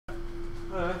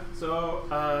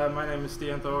My name is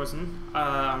Stian Thorgersen.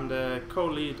 I'm the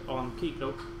co-lead on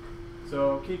Keycloak.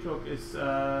 So Keycloak is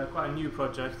quite a new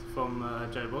project from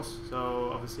JBoss,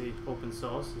 so obviously open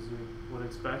source as you would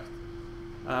expect.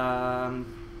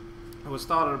 It was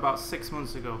started about 6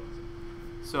 months ago.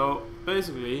 So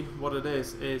basically what it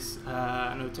is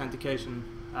an authentication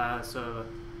server.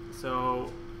 So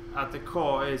at the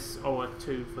core is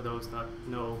OAuth2 for those that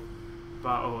know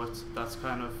about OAuth. That's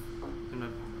kind of,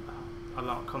 a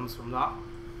lot comes from that.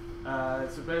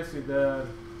 So basically the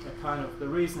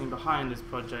reasoning behind this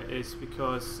project is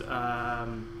because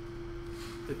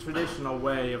the traditional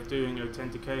way of doing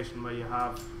authentication, where you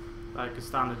have like a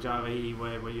standard Java EE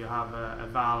way where you have a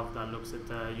valve that looks at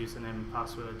the username and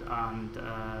password and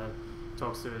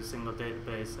talks to a single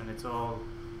database, and it's all,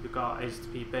 you've got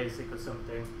HTTP basic or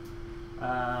something,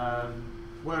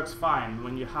 works fine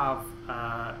when you have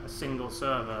a single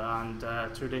server and a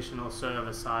traditional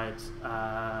server-side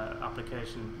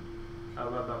application, a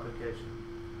web application.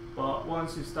 But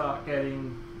once you start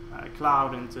getting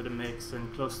cloud into the mix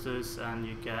and clusters, and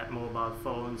you get mobile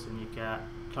phones and you get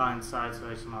client-side, so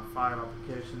HTML5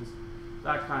 applications,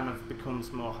 that kind of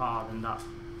becomes more hard than that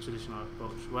traditional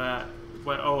approach, where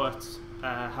OAuth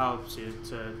helps you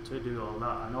to do all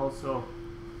that, and also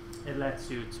it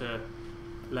lets you to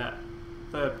let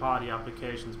third-party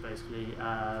applications basically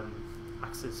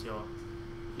access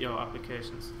your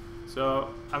applications. So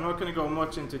I'm not going to go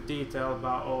much into detail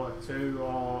about OAuth2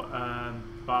 or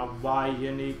about why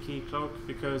you need Keycloak,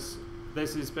 because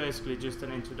this is basically just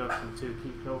an introduction to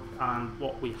Keycloak and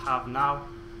what we have now,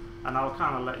 and I'll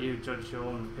kind of let you judge your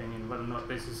own opinion whether or not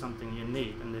this is something you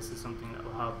need and this is something that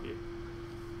will help you.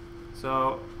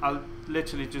 So I'll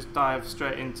literally just dive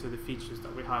straight into the features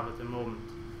that we have at the moment.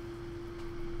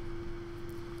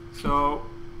 So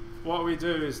what we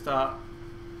do is that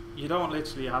you don't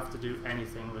literally have to do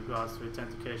anything with regards to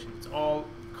authentication. It all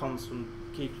comes from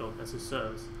Keycloak as a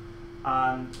service,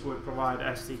 and we provide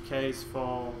SDKs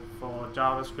for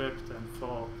JavaScript and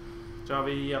for Java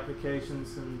EE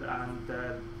applications, and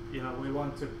we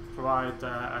want to provide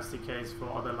SDKs for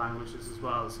other languages as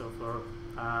well. So for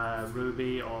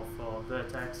Ruby or for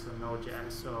Vertex or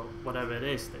Node.js or whatever it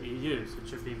is that you use, it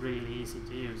should be really easy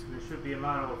to use, and it should be a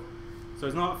matter of, so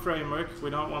it's not a framework.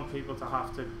 We don't want people to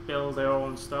have to build their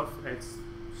own stuff. It's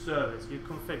service. You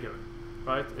configure it,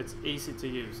 right? It's easy to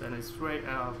use and it's straight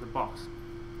out of the box.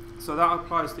 So that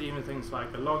applies to even things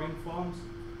like the login forms.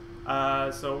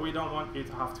 So we don't want you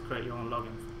to have to create your own login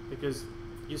form, because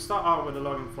you start out with a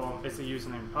login form. It's a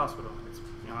username and password on it. It's,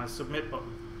 a submit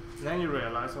button. And then you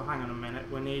realize, oh, hang on a minute.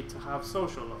 We need to have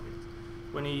social logins.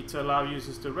 We need to allow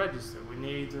users to register. We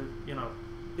need to,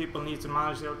 people need to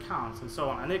manage their accounts and so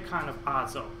on, and it kind of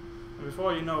adds up. And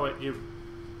before you know it, you've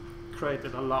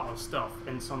created a lot of stuff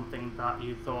in something that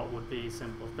you thought would be a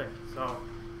simple thing. So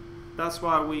that's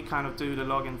why we kind of do the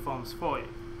login forms for you.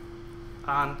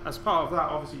 And as part of that,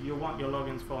 obviously you want your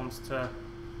login forms to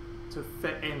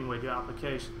fit in with your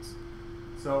applications.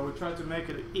 So we try to make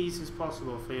it as easy as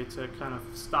possible for you to kind of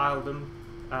style them,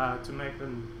 to make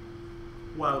them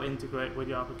well integrate with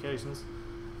your applications.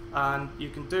 And you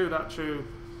can do that through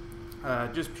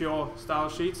just pure style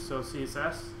sheets, so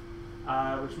CSS,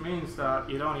 which means that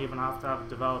you don't even have to have a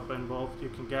developer involved. You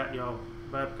can get your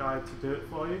web guy to do it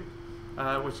for you,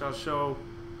 which I'll show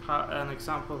an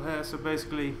example here. So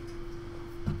basically,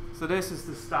 so this is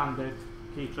the standard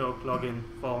Keycloak login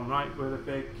form, right, with a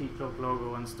big Keycloak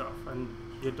logo and stuff, and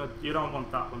you don't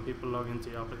want that when people log into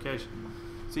your application.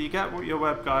 So you get your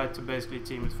web guy to basically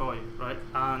team it for you, right,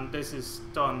 and this is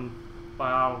done by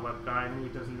our web guy, and he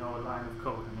doesn't know a line of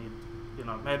code, and he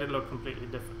made it look completely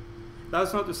different.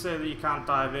 That's not to say that you can't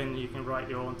dive in. You can write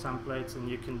your own templates and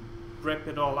you can rip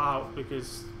it all out,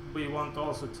 because we want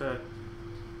also to,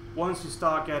 once you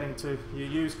start getting to, you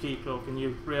use Keycloak and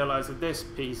you realize that this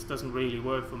piece doesn't really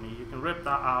work for me, you can rip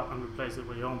that out and replace it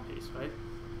with your own piece, right?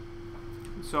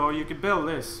 So you could build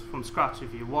this from scratch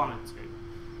if you wanted to.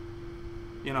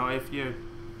 If you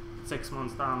 6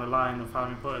 months down the line of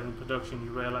having put it in production,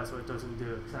 you realize it doesn't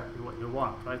do exactly what you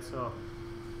want, right? So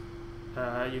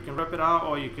you can rip it out,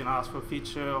 or you can ask for a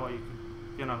feature, or you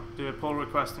can do a pull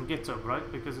request in GitHub,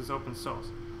 right? Because it's open source.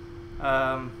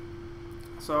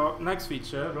 So next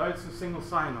feature, right? So single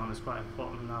sign-on is quite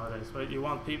important nowadays, right? You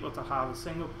want people to have a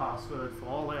single password for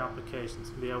all their applications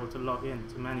and be able to log in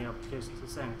to many applications at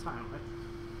the same time, right?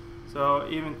 So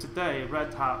even today,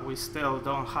 Red Hat, we still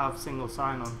don't have single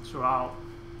sign-on throughout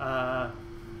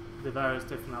the various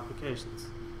different applications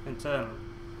internally,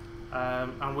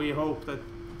 and we hope that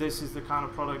this is the kind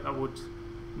of product that would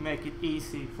make it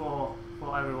easy for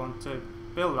everyone to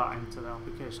build that into their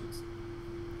applications.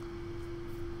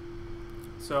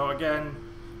 So again,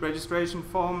 registration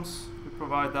forms, we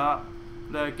provide that.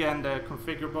 They're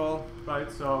configurable,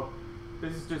 right? So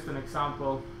this is just an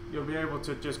example. You'll be able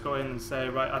to just go in and say,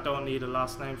 right, I don't need a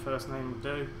last name, first name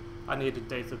will do. I need a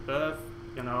date of birth.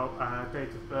 Date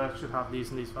of birth should have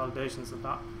these and these validations of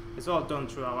that. It's all done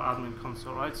through our admin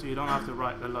console, right? So you don't have to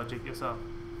write the logic yourself.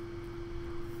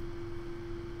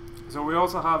 So we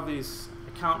also have these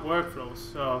account workflows.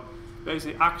 So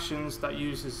basically actions that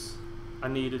users are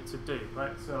needed to do,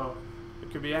 right? So it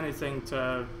could be anything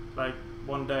to, like,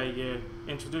 one day you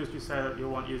say that you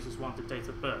want users want a date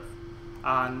of birth,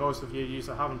 and most of your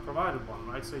users haven't provided one,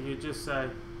 right? So you just say,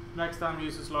 next time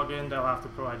users log in, they'll have to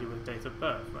provide you with date of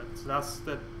birth, right?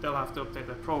 So they'll have to update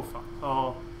their profile.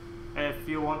 Or if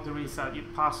you want to reset your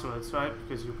passwords, right?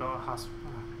 Because you've got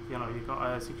you've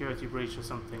got a security breach or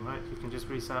something, right? You can just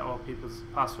reset all people's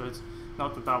passwords.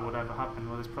 Not that that would ever happen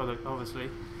with this product, obviously,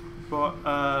 but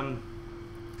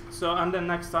and then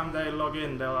next time they log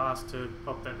in, they'll ask to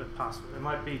update the password. It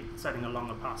might be setting a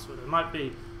longer password. It might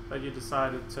be that you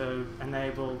decided to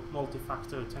enable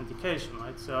multi-factor authentication,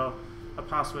 right? So a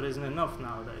password isn't enough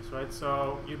nowadays, right?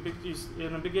 So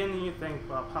in the beginning you think,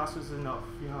 well, passwords is enough.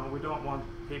 We don't want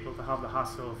people to have the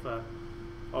hassle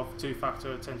of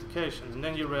two-factor authentication. And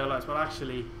then you realize, well,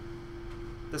 actually,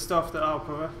 the stuff that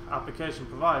our application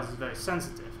provides is very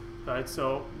sensitive, right?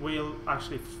 So we'll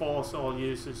actually force all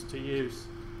users to use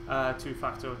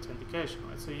two-factor authentication,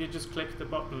 right? So you just click the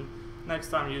button. Next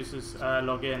time users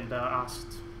log in, they're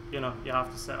asked, you have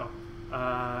to set up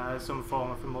some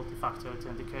form of a multi-factor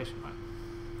authentication, right?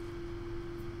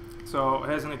 So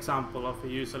here's an example of a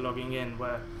user logging in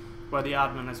where the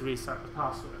admin has reset the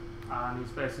password, and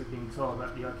he's basically being told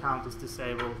that your account is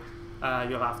disabled.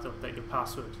 You'll have to update your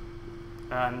password,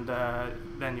 and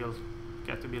then you'll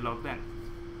get to be logged in.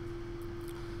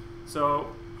 So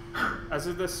as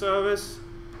a service,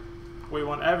 we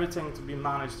want everything to be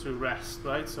managed through REST,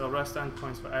 right? So REST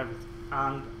endpoints for everything,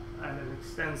 and an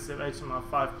extensive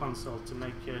HTML5 console to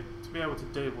be able to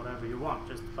do whatever you want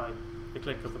just by the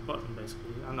click of a button,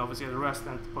 basically. And obviously the REST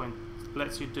endpoint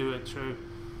lets you do it through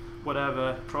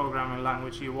whatever programming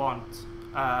language you want,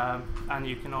 and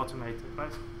you can automate it,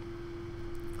 right?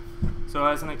 So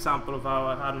as an example of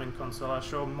our admin console, I'll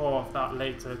show more of that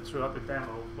later throughout the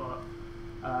demo, but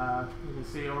you can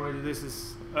see already this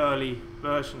is early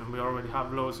version, and we already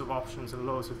have loads of options and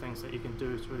loads of things that you can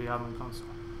do through the admin console.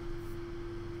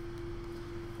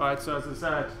 Right, so as I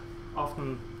said,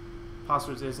 often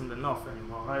passwords isn't enough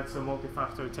anymore, right? So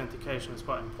multi-factor authentication is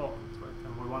quite important, right?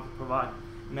 And we want to provide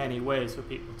many ways for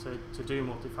people to do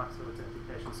multi-factor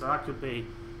authentication. So that could be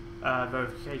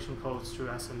verification codes through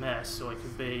SMS, or it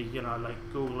could be, like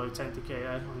Google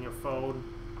Authenticator on your phone.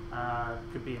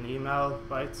 Could be an email,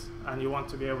 right? And you want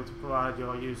to be able to provide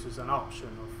your users an option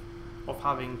of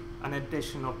having an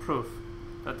additional proof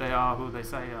that they are who they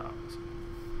say they are.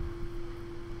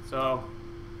 So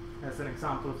that's an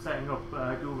example of setting up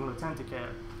Google Authenticator,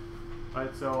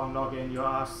 right? So on login, you're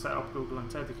asked to set up Google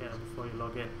Authenticator before you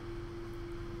log in.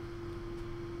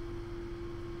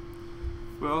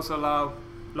 We also allow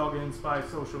logins by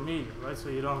social media, right? So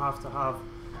you don't have to have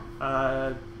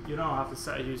you don't have to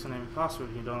set a username and password.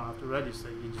 You don't have to register.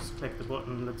 You just click the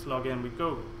button, let's log in with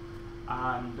Google,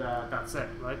 and that's it,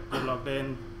 right? You're logged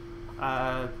in.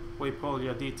 We pull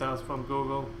your details from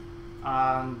Google,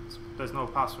 and there's no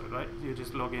password, right? You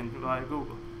just log in via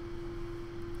Google.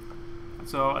 And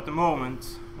so at the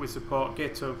moment, we support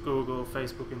GitHub, Google,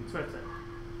 Facebook, and Twitter.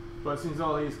 But since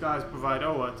all these guys provide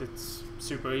OAuth, it's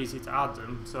super easy to add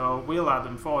them. So we'll add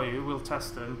them for you. We'll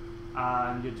test them.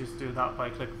 And you just do that by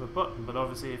click of a button. But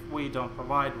obviously if we don't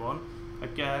provide one,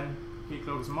 again,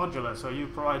 Keycloak is modular, so you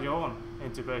provide your own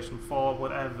integration for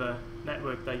whatever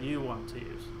network that you want to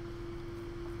use.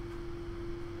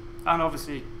 And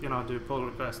obviously, do a pull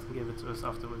request and give it to us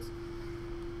afterwards.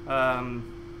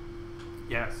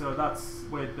 Yeah, so that's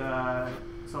with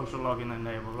social login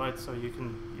enabled, right? So you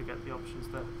get the options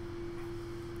there.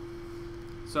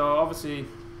 So obviously,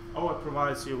 OAuth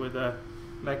provides you with a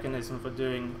mechanism for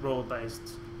doing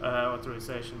role-based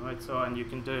authorization, right? So, and you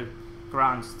can do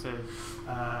grants to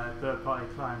third-party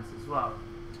clients as well.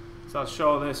 So I'll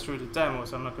show this through the demo,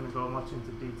 so I'm not going to go much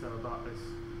into detail about this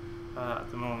at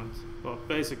the moment. But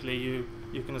basically, you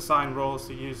can assign roles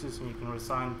to users, and you can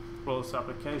assign roles to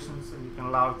applications, and you can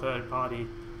allow third-party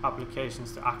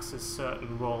applications to access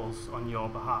certain roles on your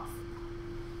behalf.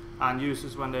 And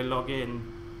users, when they log in,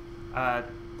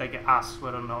 they get asked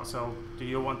whether or not, so do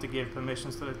you want to give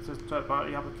permissions to the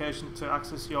third-party application to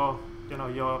access your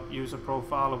user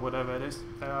profile or whatever it is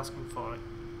they're asking for it.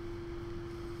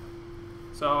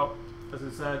 So as I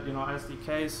said,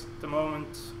 SDKs at the moment,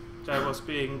 JBoss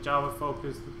being Java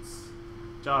focused, it's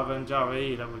Java and Java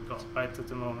EE that we've got right at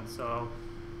the moment. So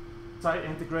tight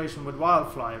integration with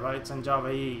Wildfly, right, and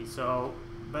Java EE. So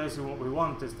basically what we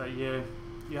want is that you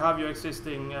have your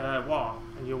existing WAR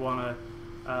and you want to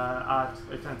add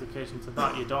authentication to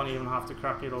that. You don't even have to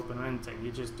crack it open or anything.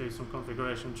 You just do some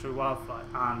configuration through Wildfly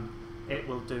and it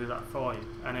will do that for you,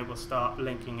 and it will start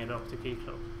linking it up to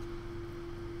Keycloak.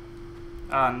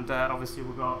 And obviously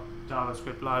we've got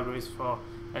JavaScript libraries for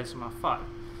HTML5.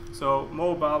 So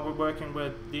mobile, we're working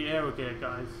with the AeroGear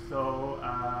guys. So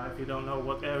if you don't know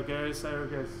what AeroGear is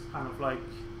kind of like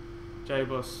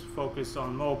JBoss focused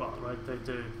on mobile, right? They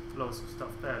do loads of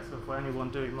stuff there. So for anyone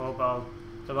doing mobile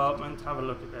development, have a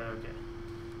look at AeroGear.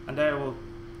 And they will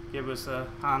give us a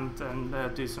hand and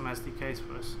do some SDKs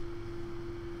for us.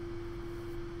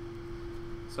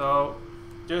 So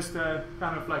just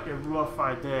kind of like a rough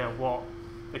idea of what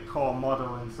the core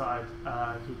model inside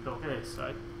Keycloak is,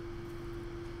 right?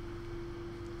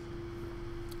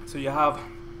 So you have,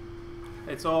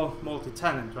 it's all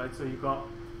multi-tenant, right? So you've got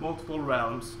multiple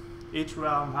realms. Each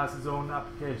realm has its own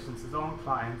applications, its own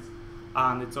clients,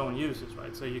 and its own users,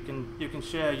 right? So you can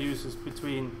share users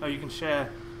between, or you can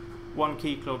share one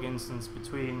Keycloak instance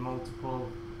between multiple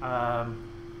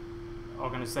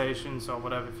organizations or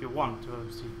whatever if you want.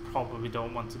 Obviously, you probably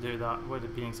don't want to do that with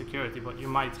it being security, but you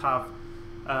might have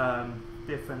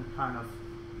different kind of,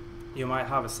 you might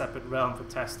have a separate realm for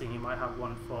testing, you might have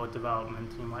one for development,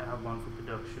 you might have one for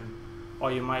production,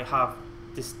 or you might have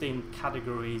distinct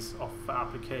categories of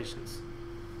applications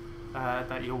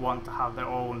that you want to have their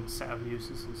own set of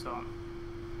users and so on.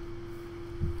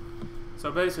 So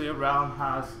basically a realm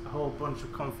has a whole bunch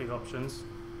of config options.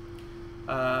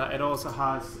 It also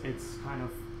has its kind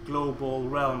of global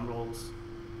realm roles.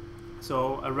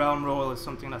 So a realm role is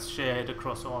something that's shared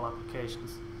across all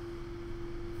applications.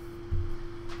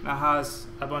 Now it has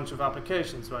a bunch of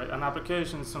applications, right? An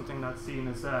application is something that's seen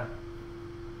as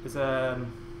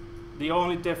the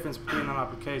only difference between an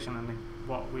application and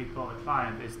what we call a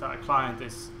client is that a client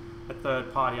is a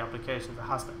third-party application that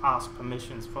has to ask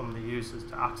permissions from the users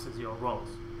to access your roles,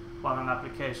 while an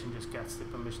application just gets the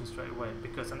permission straight away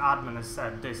because an admin has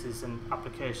said this is an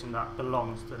application that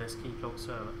belongs to this Keycloak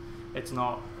server. It's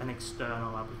not an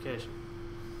external application.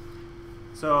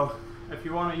 So if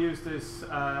you want to use this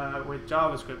with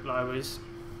JavaScript libraries,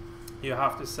 you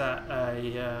have to set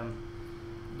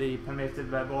the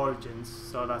permitted web origins.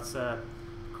 So that's a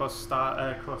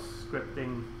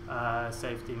cross-scripting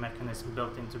safety mechanism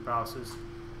built into browsers.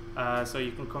 So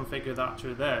you can configure that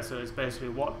through there. So it's basically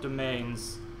what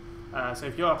domains. So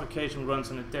if your application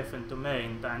runs in a different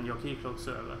domain than your Keycloak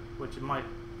server, which it might,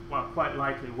 well, quite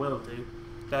likely will do,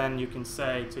 then you can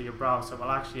say to your browser, well,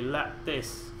 actually let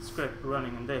this script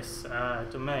running in this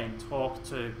domain talk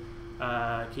to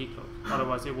Keycloak.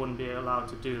 Otherwise, it wouldn't be allowed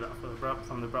to do that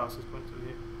from the browser's point of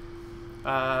view.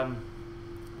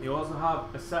 You also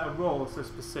have a set of roles that are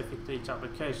specific to each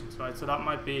application, right? So that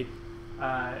might be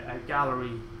a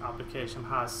gallery application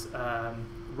has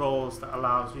roles that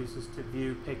allows users to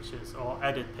view pictures or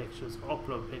edit pictures or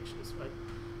upload pictures, right?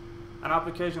 An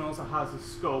application also has a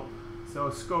scope. So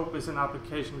a scope is an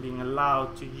application being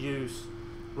allowed to use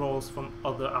roles from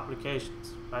other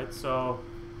applications, right? So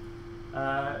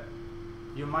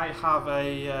you might have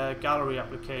a gallery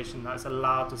application that is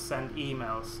allowed to send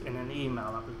emails in an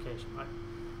email application, right?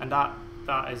 And that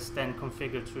is then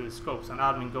configured through the scopes. An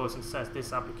admin goes and says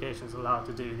this application is allowed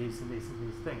to do these and these and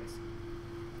these things.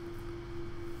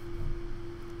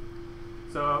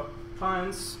 So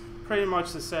clients, pretty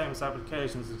much the same as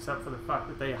applications, except for the fact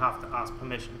that they have to ask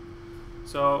permission.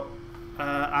 So,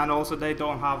 and also they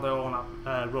don't have their own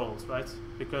roles, right?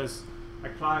 Because a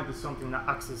client is something that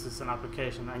accesses an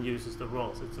application and uses the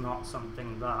roles. It's not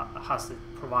something that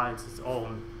provides its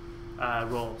own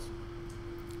roles.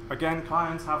 Again,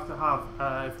 clients have to have,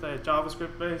 if they're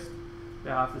JavaScript based,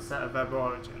 they have to set a web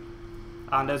origin.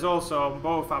 And there's also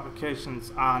both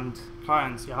applications and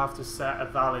clients, you have to set a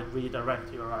valid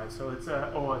redirect URI. So it's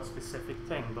a OAuth specific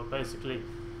thing, but basically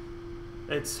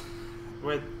it's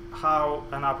with how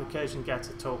an application gets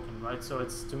a token, right? So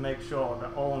it's to make sure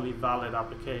that only valid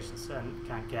applications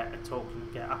can get a token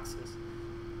and get access.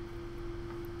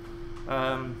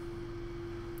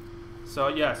 So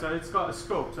yeah, so it's got a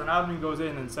scope. So an admin goes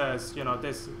in and says, you know,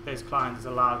 this client is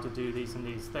allowed to do these and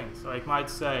these things. So it might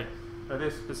say that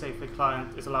this specific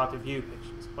client is allowed to view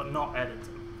pictures, but not edit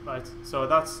them, right? So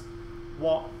that's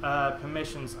what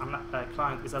permissions a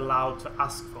client is allowed to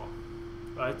ask for,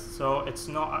 right? So it's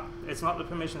not the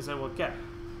permissions they will get.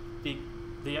 The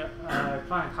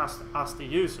client has to ask the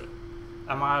user,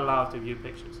 am I allowed to view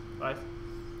pictures, right?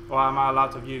 or am I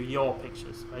allowed to view your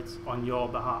pictures, right, on your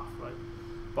behalf, right?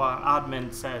 But an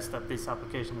admin says that this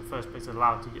application in the first place is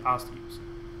allowed to ask the user.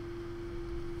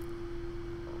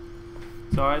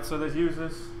 So, right, so there's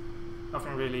users,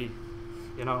 nothing really,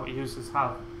 users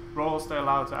have roles they're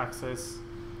allowed to access.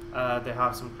 They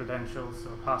have some credentials, so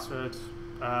password,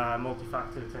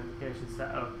 multi-factor authentication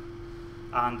set up,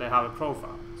 and they have a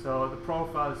profile. So the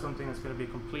profile is something that's going to be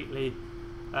completely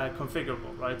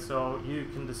configurable, right? So you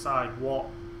can decide what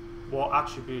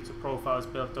attributes a profile is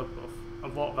built up of,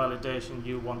 and what validation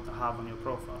you want to have on your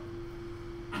profile.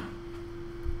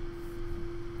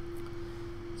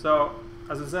 So,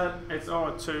 as I said, it's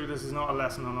OAuth2. This is not a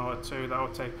lesson on OAuth2. That will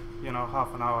take,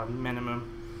 half an hour minimum.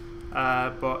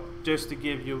 But just to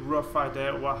give you a rough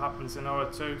idea of what happens in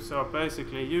OAuth2. So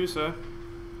basically, user.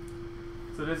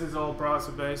 So this is all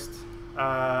browser-based.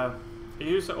 A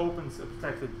user opens a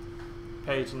protected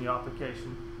page in your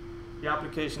application. The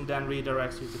application then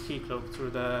redirects you to Keycloak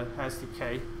through the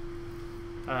SDK.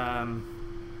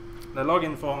 The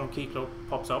login form on Keycloak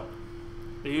pops up.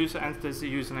 The user enters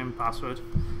the username and password.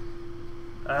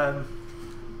 The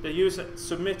user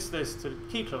submits this to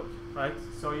Keycloak, right?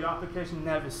 So your application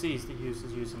never sees the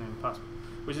user's username and password,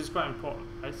 which is quite important,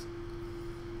 right?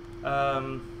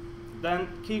 Then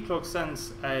Keycloak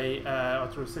sends a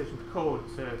authorization code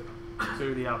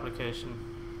to the application.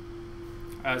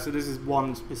 So this is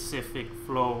one specific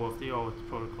flow of the OAuth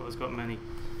protocol. It's got many.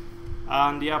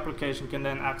 And the application can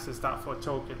then access that for a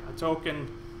token. A token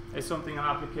is something an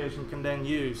application can then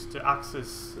use to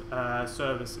access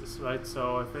services, right?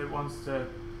 So if it wants to,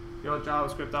 your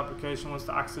JavaScript application wants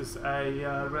to access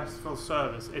a RESTful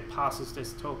service, it passes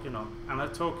this token on. And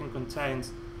that token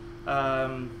contains,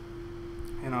 so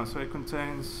it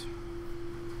contains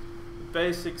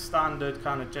basic standard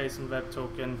kind of JSON web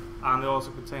token, and it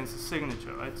also contains a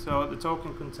signature, right? So the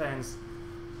token contains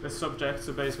the subject,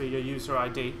 so basically your user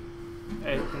ID.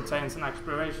 It contains an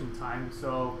expiration time,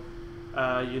 so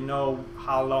you know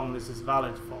how long this is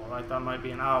valid for, right? That might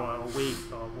be an hour or a week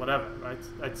or whatever, right?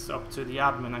 It's up to the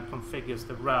admin that configures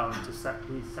the realm to set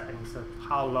these settings of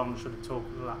how long should a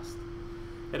token last.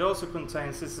 It also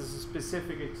contains, this is a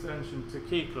specific extension to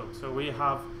Keycloak, so we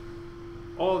have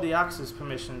all the access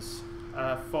permissions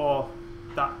for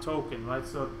that token, right?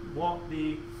 So what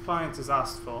the client has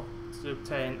asked for to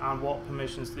obtain and what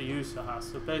permissions the user has.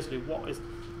 So basically,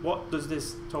 what does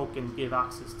this token give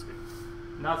access to?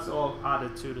 And that's all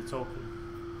added to the token,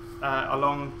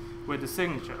 along with the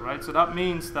signature, right? So that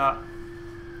means that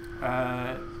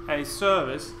a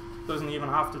service doesn't even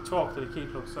have to talk to the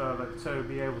Keycloak server to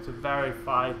be able to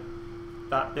verify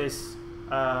that this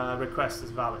request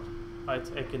is valid, right?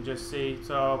 It can just see,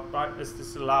 so right, is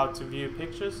this allowed to view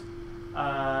pictures?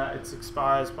 It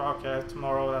expires, okay,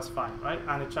 tomorrow, that's fine, right?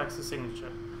 And it checks the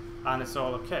signature, and it's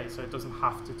all okay, so it doesn't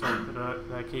have to talk to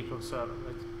the Keycloak server,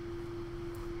 right?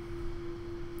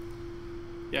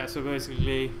 Yeah, so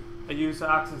basically, a user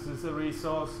accesses a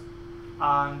resource,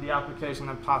 and the application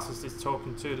then passes this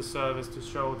token to the service to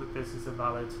show that this is a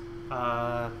valid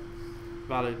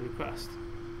request.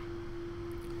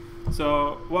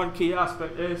 So one key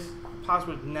aspect is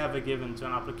password never given to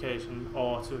an application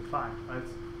or to a client, right?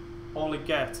 All it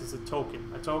gets is a token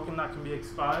that can be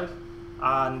expired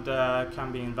and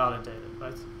can be invalidated,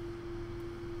 right?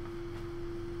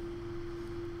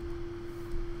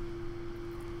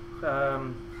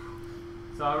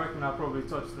 So I reckon I probably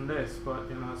touched on this, but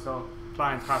so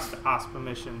client has to ask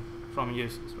permission from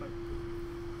users,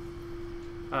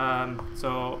 right?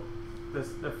 So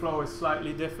the flow is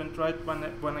slightly different, right?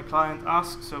 When a client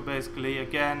asks, so basically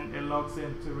again it logs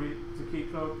in to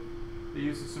Keycloak, the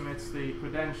user submits the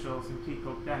credentials, and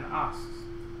Keycloak then asks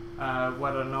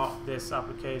whether or not this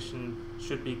application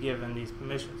should be given these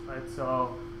permissions, right?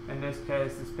 So in this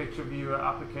case, this picture viewer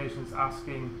application is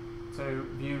asking to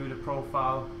view the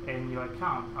profile in your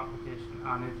account application,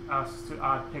 and it asks to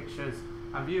add pictures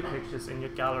and view pictures in your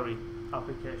gallery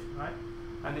application, right?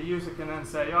 And the user can then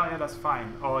say, oh yeah, that's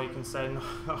fine, or you can say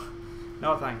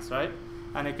no thanks, right?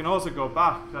 And it can also go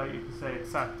back, like you can say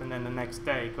accept, and then the next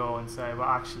day go and say, well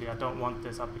actually I don't want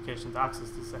this application to access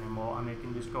this anymore, and it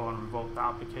can just go and revoke the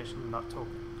application and that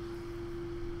token.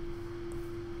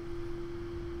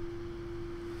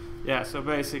 Yeah, so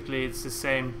basically it's the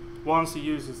same. Once the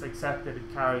user is accepted, it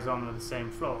carries on with the same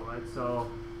flow, right? So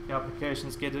the application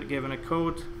is given a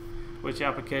code, which the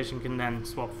application can then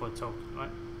swap for a token, right?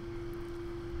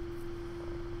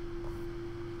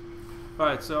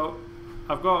 Right, so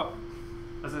I've got,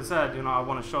 as I said, I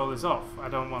want to show this off. I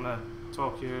don't want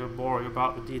to bore you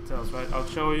about the details, right? I'll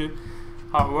show you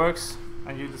how it works,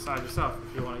 and you decide yourself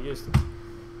if you want to use this.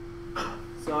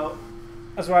 So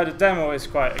that's why the demo is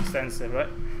quite extensive, right?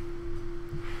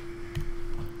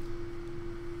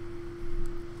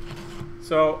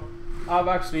 So I've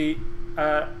actually,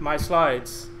 my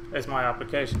slides is my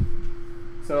application.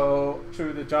 So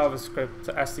through the JavaScript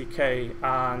SDK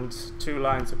and 2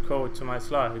 lines of code to my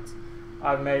slides,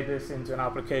 I've made this into an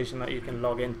application that you can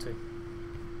log into.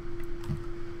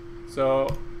 So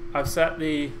I've set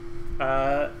the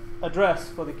address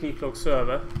for the Keycloak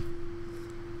server,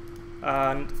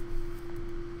 and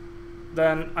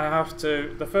then I have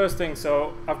to, the first thing,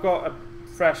 so I've got a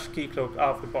fresh Keycloak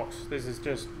out of the box. This is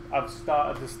just, I've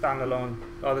started the standalone,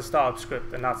 or the startup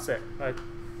script, and that's it, right?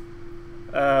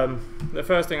 The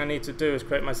first thing I need to do is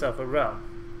create myself a realm.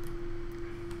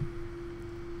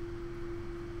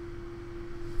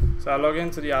 So I log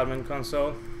into the admin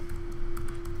console.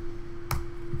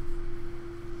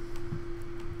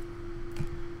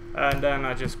 And then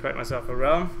I just create myself a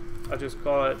realm. I just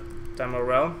call it demo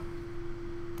realm.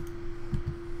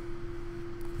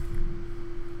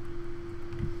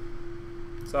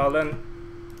 So I'll then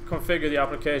configure the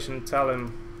application and tell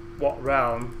him what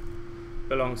realm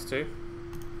belongs to.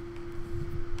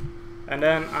 And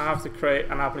then I have to create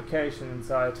an application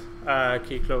inside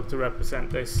Keycloak to represent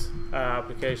this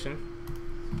application.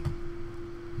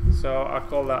 So I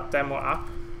call that demo app.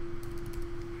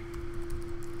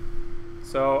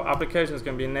 So applications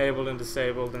can be enabled and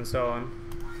disabled and so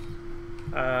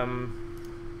on.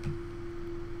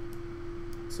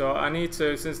 So I need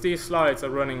to, since these slides are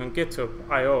running on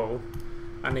GitHub.io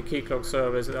and the Keycloak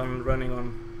server is running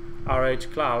on RH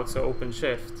Cloud, so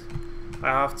OpenShift, I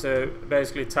have to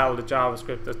basically tell the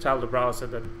JavaScript, or tell the browser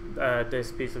that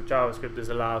this piece of JavaScript is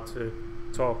allowed to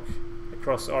talk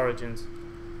across origins.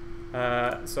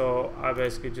 So I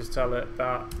basically just tell it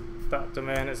that that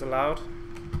domain is allowed.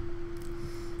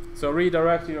 So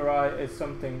redirect URI is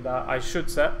something that I should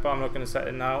set, but I'm not going to set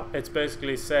it now. It's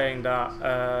basically saying that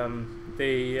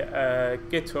the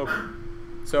GitHub,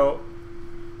 so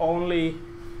only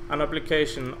an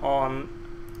application on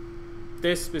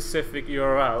this specific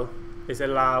URL is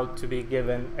allowed to be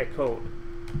given a code,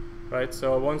 right?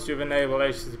 So once you've enabled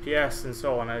HTTPS and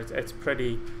so on, it's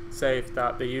pretty safe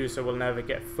that the user will never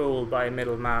get fooled by a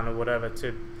middleman or whatever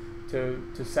to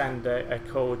send a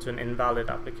code to an invalid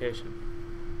application.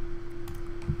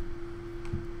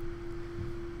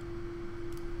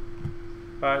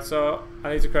 Alright, so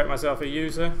I need to create myself a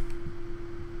user.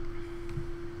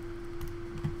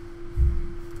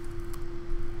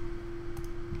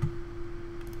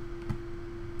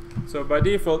 So by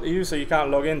default, the user, you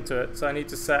can't log into it, so I need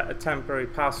to set a temporary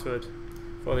password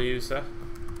for the user.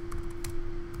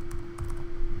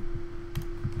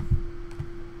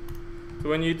 So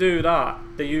when you do that,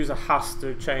 the user has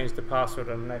to change the password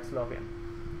on the next login.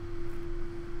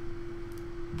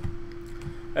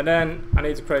 And then I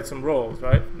need to create some roles,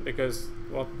 right? Because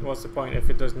what's the point if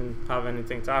it doesn't have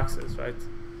anything to access, right?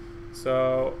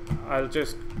 So I'll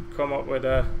just come up with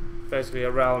basically a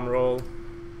realm role.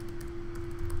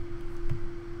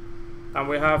 And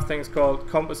we have things called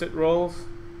composite roles.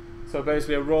 So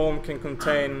basically a role can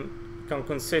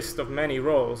consist of many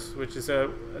roles, which is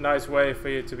a nice way for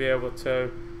you to be able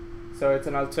to, so it's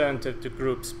an alternative to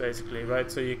groups basically, right?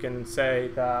 So you can say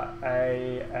that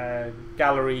a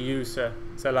gallery user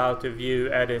is allowed to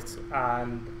view, edit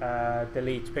and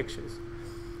delete pictures.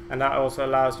 And that also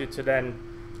allows you to then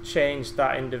change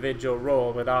that individual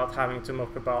role without having to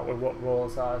muck about with what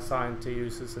roles are assigned to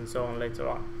users and so on later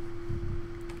on.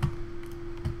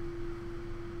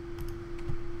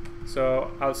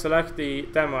 So I'll select the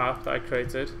demo app that I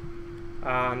created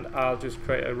and I'll just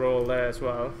create a role there as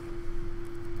well.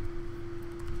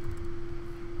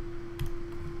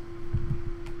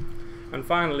 And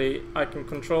finally, I can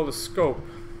control the scope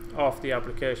of the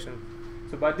application.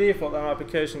 So by default, an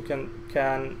application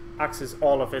can access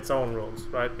all of its own roles,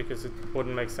 right? Because it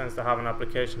wouldn't make sense to have an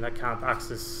application that can't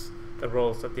access the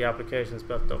roles that the application is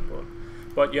built up on.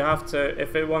 But you have to,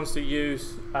 if it wants to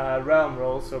use realm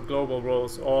roles or global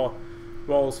roles or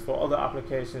roles for other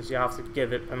applications, you have to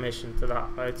give it permission to that,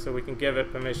 right? So we can give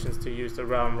it permissions to use the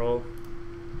realm role,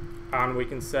 and we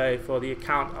can say for the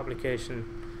account application,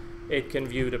 it can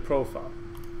view the profile.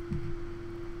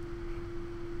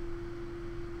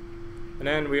 And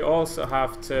then we also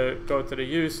have to go to the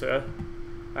user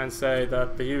and say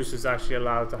that the user is actually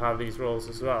allowed to have these roles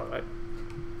as well, right?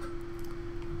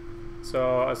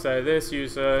 So I say this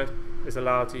user is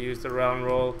allowed to use the realm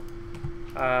role.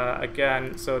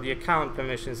 Again, so the account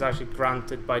permission is actually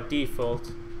granted by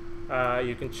default.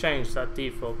 You can change that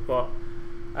default, but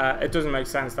it doesn't make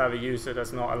sense to have a user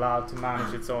that's not allowed to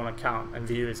manage its own account and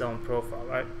view its own profile,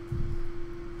 right?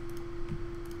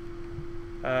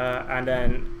 And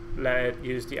then let it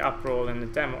use the app role in the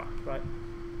demo app, right?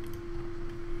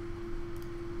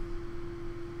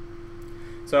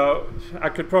 So I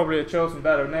could probably have chosen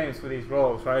better names for these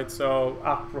roles, right? So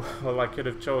app role, I could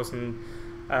have chosen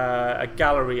a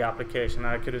gallery application.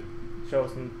 I could have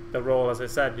chosen the role, as I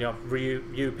said, you know,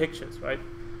 view pictures, right?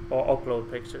 Or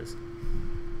upload pictures.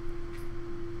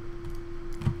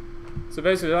 So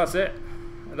basically that's it.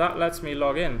 That lets me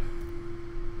log in.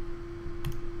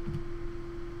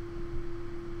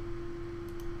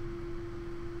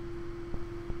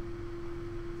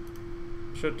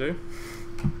 Should do.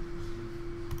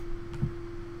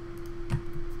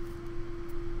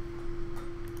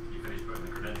 You finished putting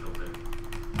the credentials in.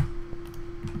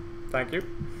 Thank you.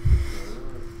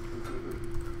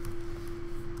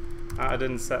 I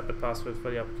didn't set the password for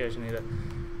the application either.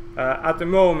 At the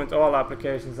moment, all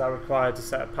applications are required to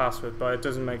set a password, but it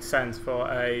doesn't make sense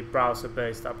for a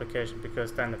browser-based application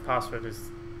because then the password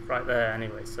is right there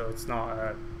anyway, so it's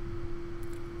not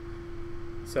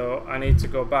so I need to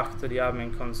go back to the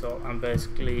admin console and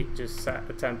basically just set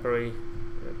a temporary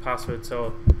password,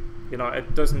 so you know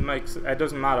it doesn't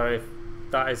matter if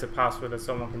that is a password that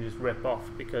someone can just rip off,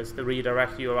 because the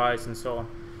redirect URIs and so on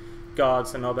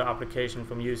guards another application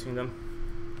from using them.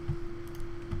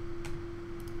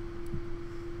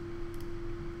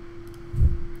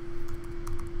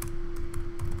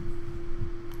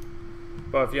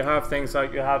 But if you have things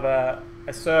like you have a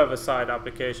server-side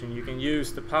application, you can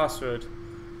use the password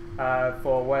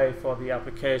for a way for the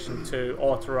application to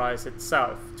authorize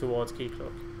itself towards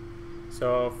Keycloak.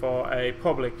 So for a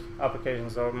public application,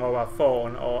 so a mobile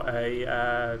phone or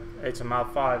a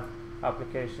HTML5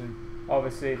 application,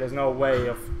 obviously there's no way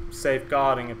of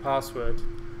safeguarding a password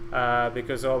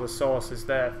because all the source is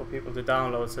there for people to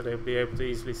download, so they'll be able to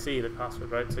easily see the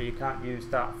password, right? So you can't use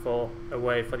that for a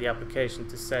way for the application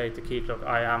to say to Keycloak,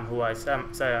 I am who I say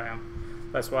I am.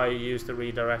 That's why you use the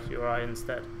redirect URI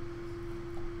instead.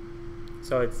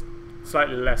 So it's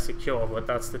slightly less secure, but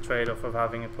that's the trade-off of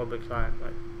having a public client,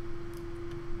 right?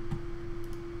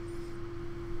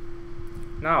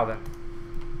 Now then.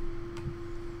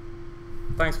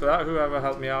 Thanks for that, whoever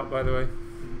helped me out, by the way.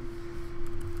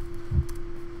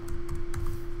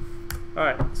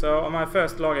 Alright, so on my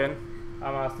first login,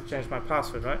 I'm asked to change my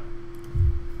password, right?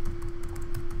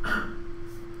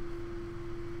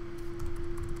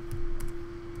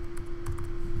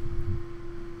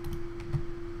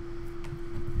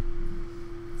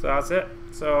 So that's it.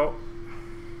 So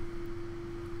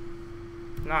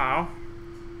now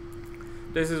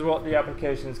this is what the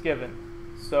application is given.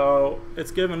 So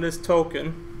it's given this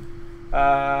token.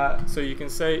 So you can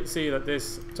see that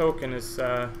this token is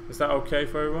that okay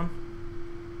for everyone?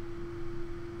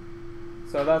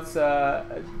 So that's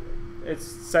it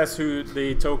says who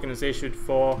the token is issued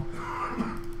for.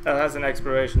 It has an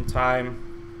expiration time.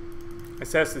 It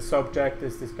says the subject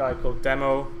is this guy called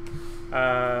demo.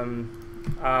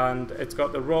 And it's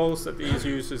got the roles that these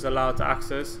users are allowed to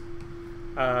access.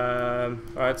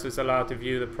 Right, so it's allowed to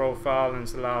view the profile, and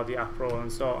it's allowed the app role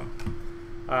and so on.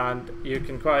 And you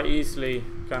can quite easily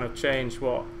kind of change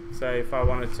what, say if I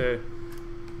wanted to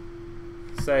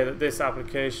say that this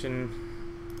application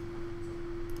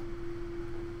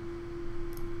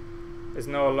is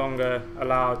no longer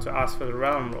allowed to ask for the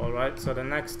realm role, right? So the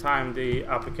next time the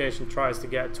application tries to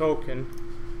get a token,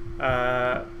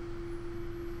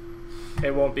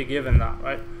 it won't be given that,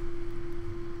 right?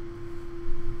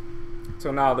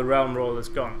 So now the realm role is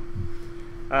gone.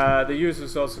 The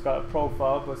user's also got a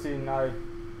profile, but seeing I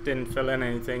didn't fill in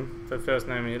anything, the first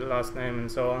name and last name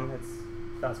and so on,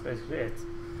 that's basically it.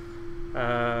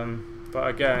 But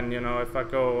again, you know, if I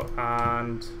go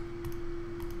and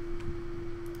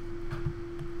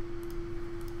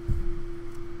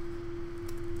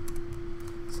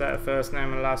set a first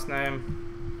name and last name,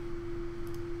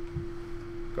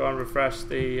 go and refresh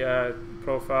the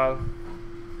profile.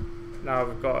 Now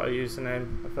we've got a username,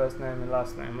 a first name and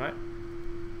last name, right?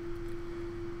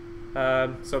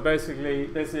 So basically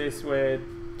this is with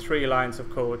 3 lines of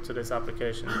code to this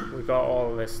application. We've got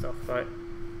all this stuff, right?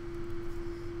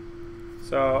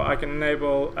 So I can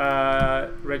enable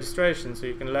registration, so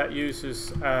you can let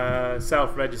users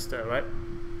self-register, right?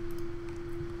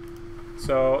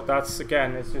 So that's,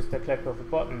 again, it's just a click of a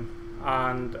button,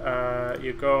 and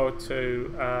you go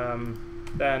to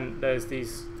then there's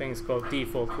these things called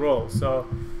default roles. So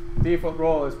default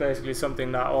role is basically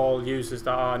something that all users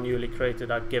that are newly created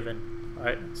are given,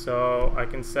 right? So I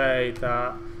can say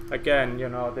that, again, you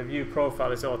know, the view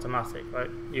profile is automatic, right?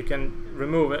 You can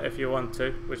remove it if you want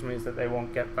to, which means that they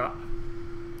won't get that.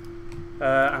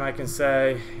 And I can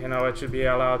say, you know, it should be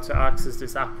allowed to access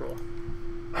this app role.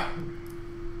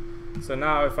 So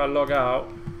now if I log out,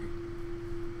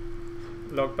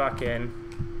 log back in,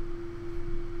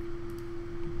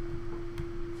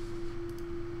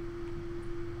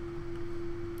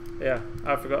 yeah,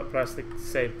 I forgot to press the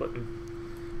save button.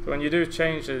 So when you do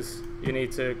changes, you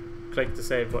need to click the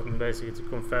save button basically to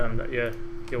confirm that you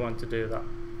want to do that.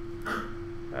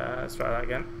 Let's try that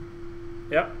again.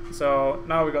 Yeah, so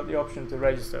now we've got the option to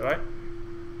register, right?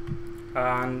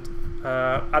 And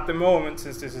at the moment,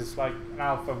 since this is like an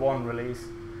Alpha 1 release,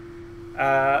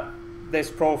 this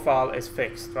profile is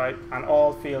fixed, right? And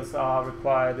all fields are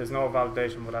required, there's no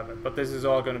validation, whatever. But this is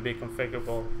all going to be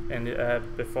configurable in the,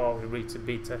 before we reach the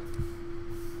beta.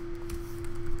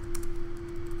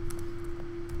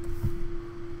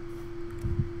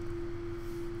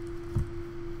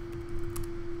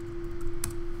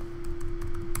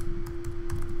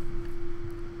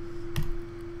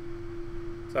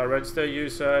 So I register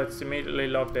user, it's immediately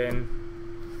logged in,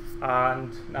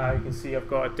 and now you can see I've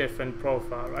got a different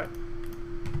profile, right?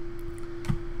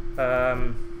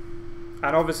 And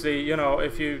obviously, you know,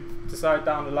 if you decide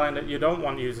down the line that you don't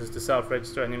want users to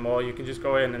self-register anymore, you can just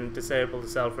go in and disable the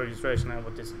self-registration and it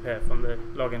will disappear from the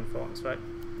login forms, right?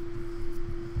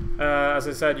 As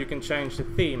I said, you can change the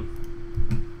theme,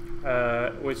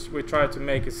 which we try to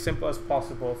make as simple as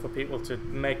possible for people to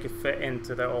make it fit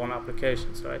into their own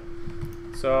applications, right?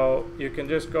 So you can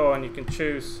just go and you can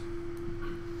choose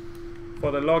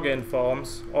for the login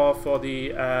forms or for the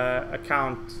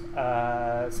account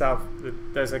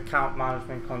there's account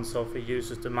management console for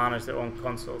users to manage their own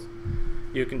consoles.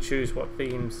 You can choose what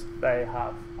themes they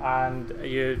have, and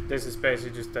this is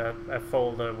basically just a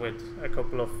folder with a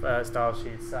couple of style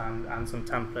sheets and some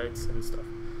templates and stuff.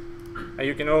 And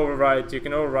you can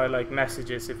override like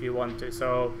messages if you want to.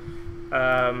 So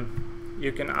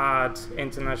you can add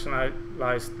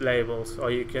internationalized labels,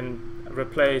 or you can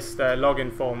replace the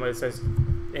login form where it says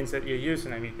insert your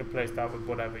username. You can replace that with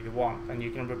whatever you want, and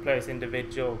you can replace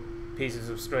individual pieces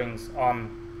of strings on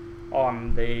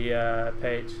the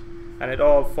page, and it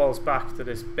all falls back to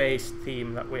this base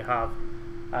theme that we have.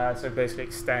 So it basically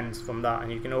extends from that,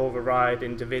 and you can override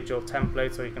individual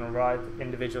templates, or you can override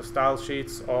individual style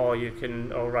sheets, or you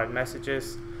can override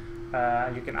messages,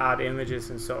 and you can add images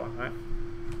and so on, right?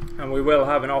 And we will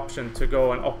have an option to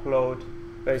go and upload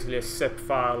basically a zip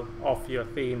file of your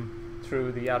theme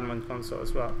through the admin console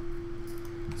as well.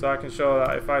 So I can show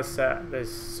that if I set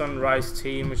this sunrise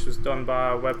theme, which was done by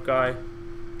our web guy,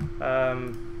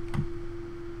 if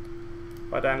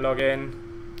I then log in,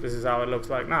 this is how it looks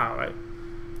like now, right?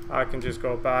 I can just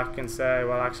go back and say,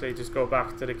 well, actually just go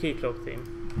back to the Keycloak theme,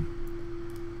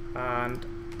 and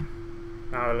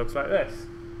now it looks like this.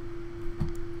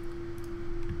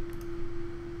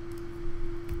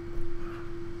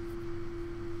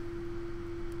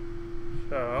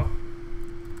 So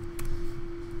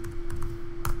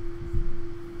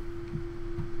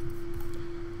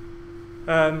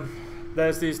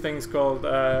there's these things called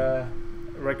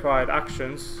required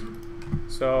actions.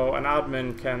 So an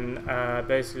admin can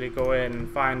basically go in and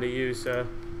find a user,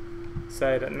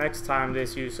 say that next time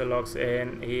this user logs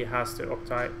in, he has to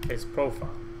update his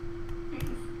profile.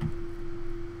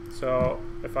 So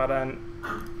if I then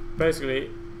basically,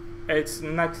 it's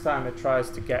next time it tries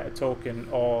to get a token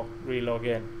or relog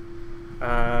in,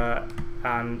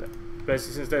 and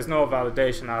basically since there's no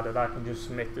validation added, I can just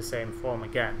submit the same form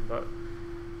again. But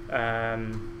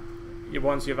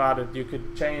once you've added, you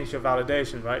could change your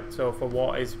validation, right? So for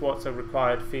what's a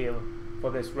required field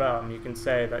for this realm, you can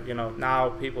say that, you know, now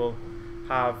people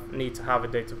need to have a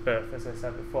date of birth, as I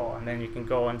said before, and then you can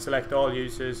go and select all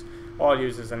users,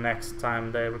 and next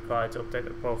time they're required to update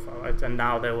their profile, right? And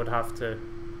now they would have to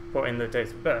put in the date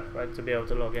of birth, right, to be able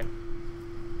to log in.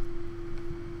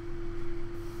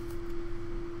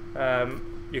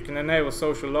 You can enable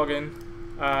social login,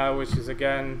 which is,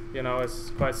 again, you know,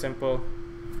 it's quite simple.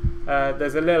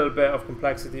 There's a little bit of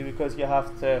complexity because you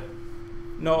have to,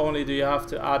 not only do you have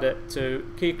to add it to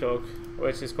Keycloak,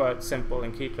 which is quite simple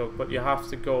in Keycloak, but you have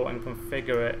to go and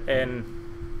configure it in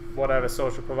whatever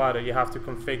social provider. You have to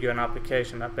configure an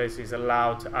application that basically is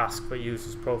allowed to ask for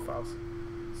users' profiles.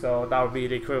 So that would be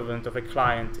the equivalent of a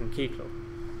client in Keycloak.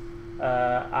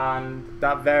 And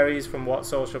that varies from what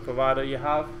social provider you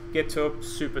have. GitHub,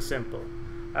 super simple.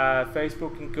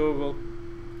 Facebook and Google,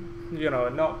 you know,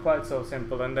 not quite so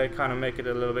simple, and they kind of make it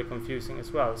a little bit confusing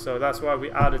as well. So that's why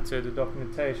we added to the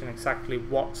documentation exactly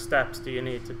what steps do you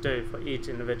need to do for each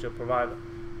individual provider.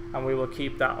 And we will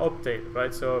keep that updated,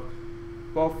 right? So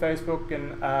both Facebook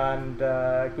and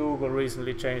Google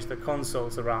recently changed the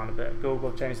consoles around a bit.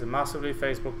 Google changed it massively,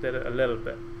 Facebook did it a little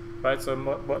bit, right? So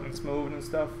buttons moved and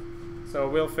stuff. So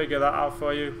we'll figure that out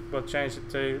for you. We'll change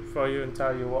it for you and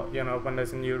tell you what, you know, when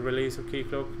there's a new release of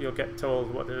Keycloak, you'll get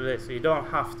told what it is. So you don't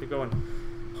have to go and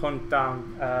hunt down.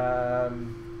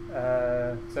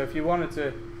 So if you wanted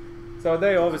to So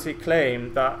they obviously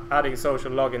claim that adding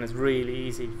social login is really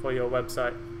easy for your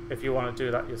website if you want to do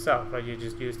that yourself, right? You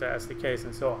just use the SDKs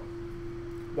and so on.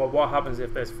 Well, what happens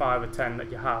if there's 5 or 10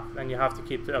 that you have? Then you have to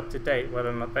keep it up to date, whether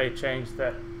or not they change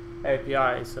their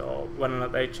APIs or whether or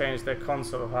not they change their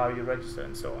console of how you register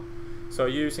and so on. So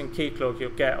using Keycloak, you'll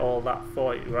get all that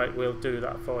for you, right? We'll do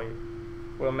that for you.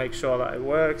 We'll make sure that it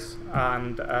works,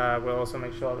 and we'll also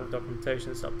make sure that the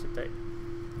documentation is up to date.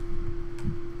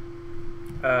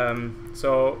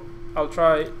 So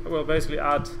we'll basically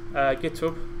add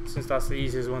GitHub, since that's the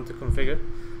easiest one to configure.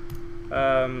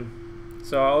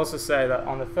 So I'll also say that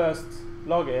on the first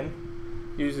login,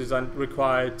 users are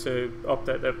required to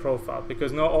update their profile,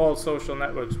 because not all social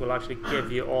networks will actually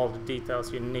give you all the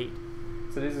details you need.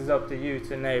 So this is up to you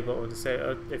to enable or to say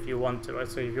if you want to, right?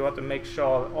 So if you want to make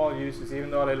sure that all users, even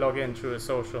though they log in through a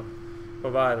social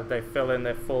provider, they fill in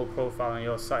their full profile on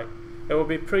your site. It will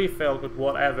be pre-filled with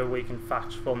whatever we can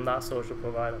fetch from that social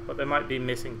provider, but there might be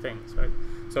missing things, right?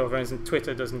 So for instance,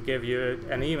 Twitter doesn't give you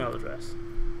an email address.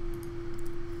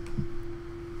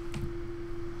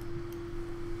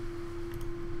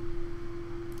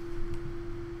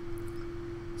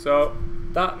 So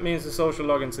that means the social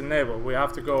login's enabled. We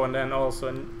have to go and then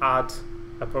also add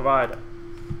a provider.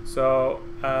 So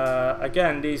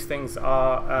again, these things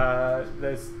are,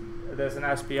 there's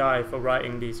an SPI for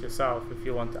writing these yourself if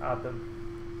you want to add them.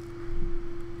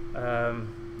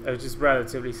 It's just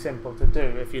relatively simple to do.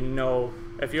 If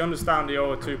you understand the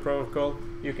OAuth2 protocol,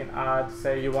 you can add,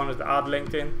 say you wanted to add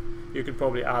LinkedIn, you could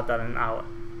probably add that in an hour.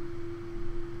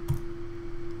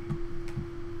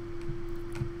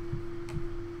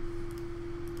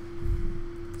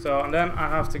 So, and then I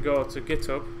have to go to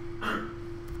GitHub.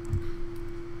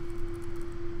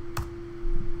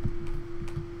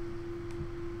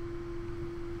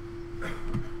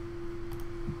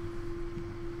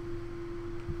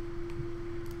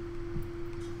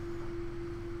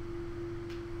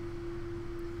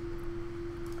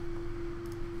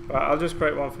 Right, I'll just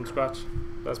create one from scratch.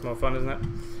 That's more fun, isn't it?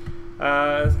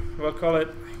 We'll call it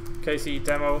KC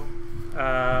demo.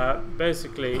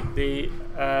 Basically, the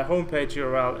homepage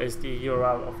URL is the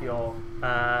URL of your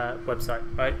website,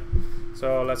 right?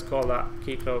 So let's call that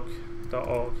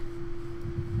keycloak.org.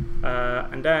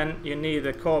 And then you need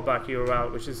a callback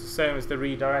URL, which is the same as the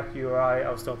redirect URI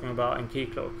I was talking about in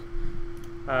Keycloak.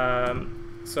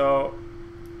 So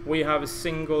we have a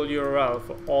single URL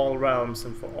for all realms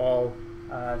and for all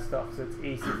stuff, so it's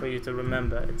easy for you to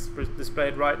remember. It's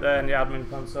displayed right there in the admin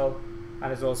console,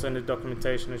 and it's also in the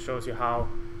documentation. It shows you how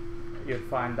you'd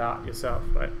find that yourself,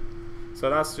 right? So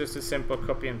that's just a simple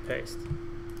copy and paste.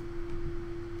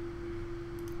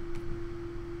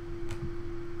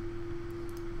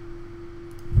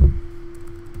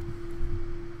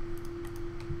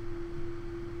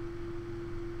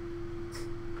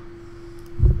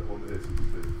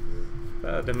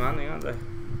 They're demanding, aren't they?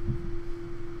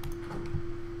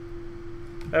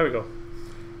 There we go.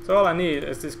 So all I need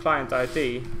is this client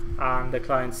ID and the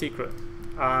client secret,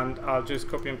 and I'll just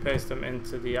copy and paste them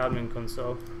into the admin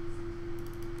console.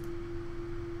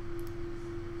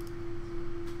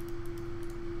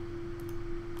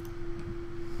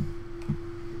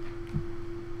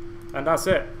 And that's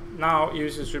it. Now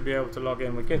users should be able to log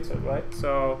in with GitHub, right?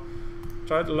 So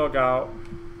try to log out,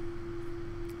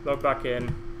 log back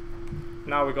in.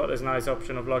 Now we've got this nice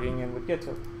option of logging in with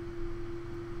GitHub.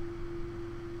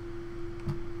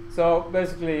 So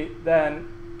basically then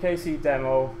KC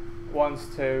demo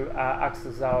wants to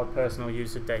access our personal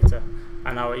user data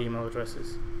and our email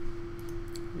addresses.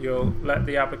 You'll let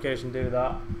the application do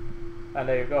that, and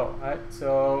there you go, right?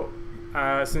 So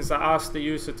since I asked the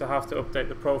user to have to update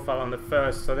the profile on the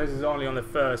first, so this is only on the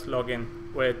first login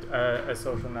with a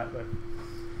social network.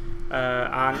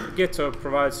 And GitHub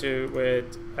provides you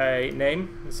with a name,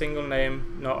 a single name,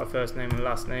 not a first name and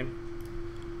last name.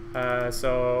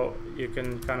 So you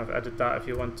can kind of edit that if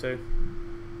you want to.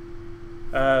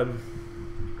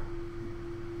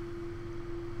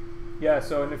 Yeah,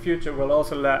 so in the future we'll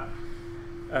also let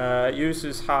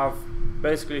users have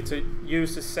basically to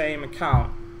use the same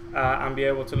account and be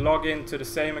able to log into the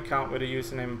same account with a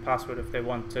username and password if they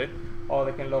want to, or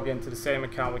they can log into the same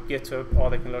account with GitHub, or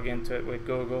they can log into it with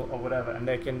Google or whatever, and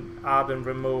they can add and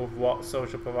remove what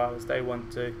social providers they want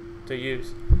to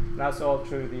use. And that's all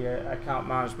through the account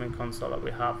management console that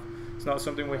we have. It's not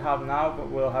something we have now, but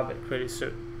we'll have it pretty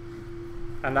soon.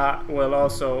 And that will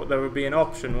also, there will be an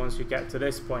option once you get to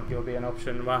this point, there'll be an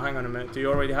option, well hang on a minute, do you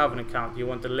already have an account? Do you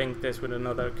want to link this with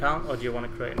another account, or do you want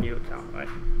to create a new account, right?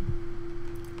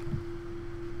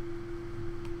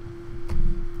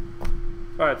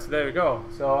 Alright, so there we go.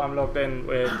 So I'm logged in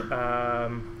with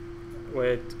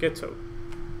GitHub.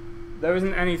 there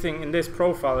isn't anything in this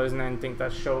profile. There isn't anything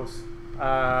that shows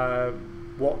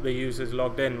what the user's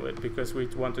logged in with, because we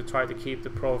want to try to keep the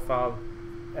profile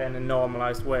in a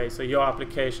normalized way, so your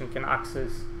application can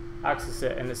access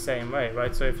it in the same way,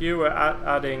 right? So if you were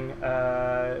adding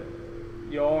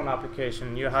your own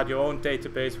application, you had your own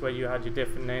database where you had your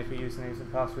different names for usernames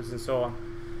and passwords and so on.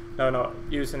 No,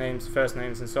 usernames, first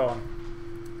names, and so on.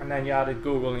 And then you added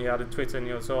Google and you added Twitter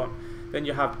and so on. Then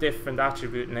you have different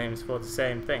attribute names for the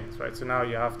same things, right? So now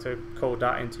you have to code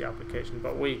that into your application,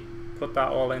 but we put that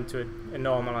all into a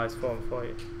normalized form for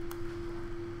you.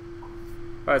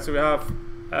 Right, so we have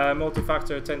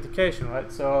multi-factor authentication,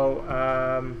 right? So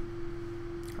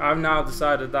I've now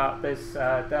decided that this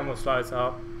demo slides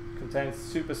contains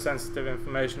super sensitive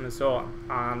information and so on,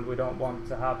 and we don't want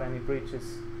to have any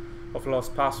breaches of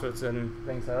lost passwords and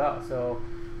things like that. So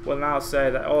we'll now say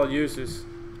that all users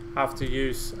have to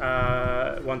use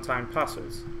one-time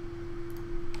passwords.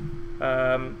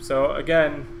 So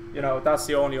again, that's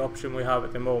the only option we have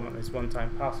at the moment is one-time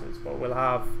passwords, but we'll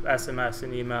have SMS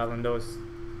and email and those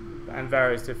and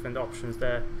various different options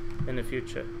there in the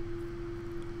future.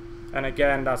 And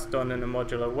again, that's done in a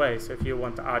modular way, so if you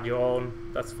want to add your own,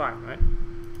 that's fine, right?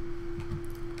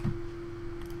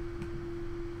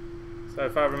 So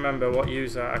if I remember what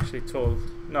user I actually told,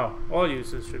 no, all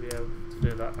users should be able to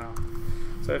do that now.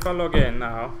 So if I log in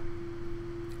now,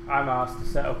 I'm asked to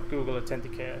set up Google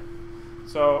Authenticator.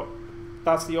 So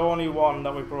that's the only one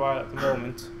that we provide at the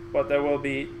moment, but there will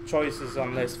be choices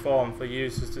on this form for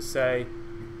users to say,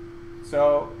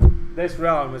 so this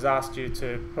realm has asked you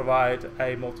to provide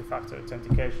a multi-factor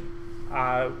authentication.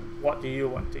 What do you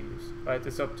want to use? Right,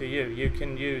 it's up to you. You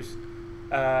can use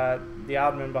the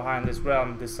admin behind this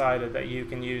realm decided that you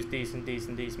can use these and these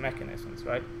and these mechanisms,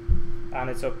 right? And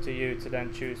it's up to you to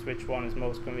then choose which one is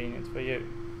most convenient for you.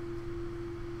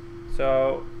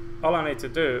 So all I need to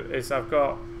do is I've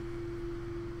got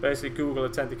basically Google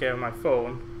Authenticator on my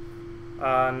phone,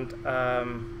 and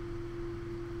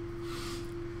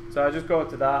so I just go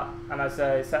to that and I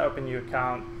say set up a new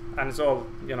account, and it's all,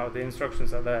 the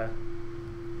instructions are there.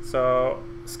 So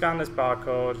scan this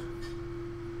barcode,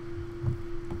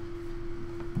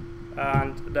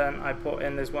 and then I put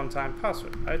in this one-time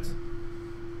password, right?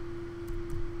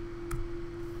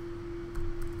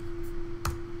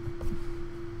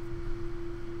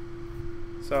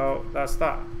 So that's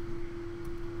that.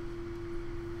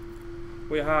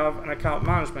 We have an account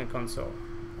management console.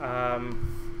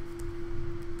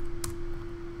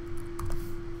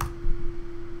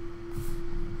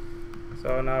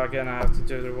 So now again I have to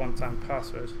do the one-time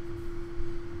password.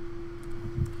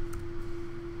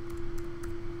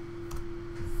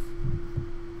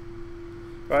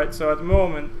 Right, so at the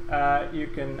moment you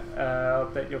can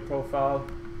update your profile,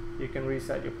 you can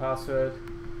reset your password,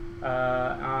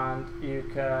 and you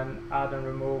can add and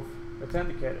remove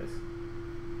authenticators.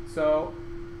 So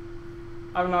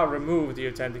I've now removed the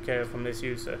authenticator from this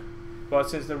user, but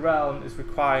since the realm is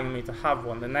requiring me to have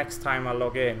one, the next time I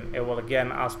log in it will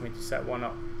again ask me to set one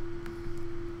up.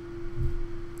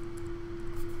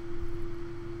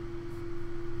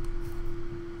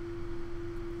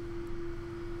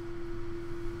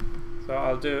 So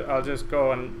I'll just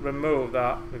go and remove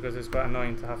that because it's quite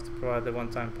annoying to have to provide the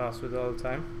one-time password all the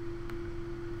time.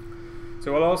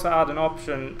 So we'll also add an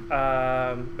option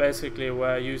basically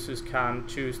where users can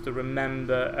choose to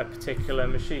remember a particular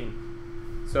machine.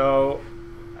 So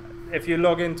if you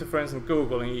log into, for instance,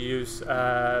 Google and you use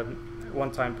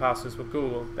one-time passwords for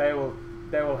Google, they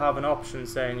will have an option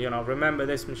saying, remember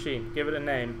this machine, give it a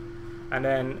name, and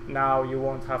then now you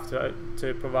won't have to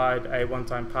provide a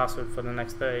one-time password for the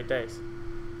next 30 days.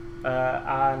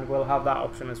 And we'll have that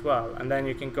option as well. And then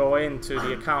you can go into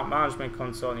the account management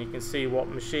console and you can see what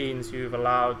machines you've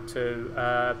allowed to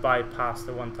bypass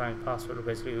the one-time password, or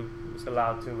basically who's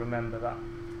allowed to remember that.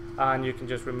 And you can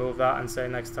just remove that and say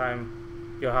next time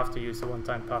you'll have to use the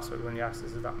one-time password when you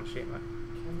access that machine. Right?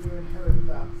 Can you inherit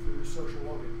that through social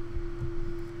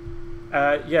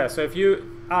login? Yeah, so if you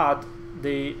add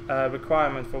the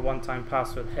requirement for one-time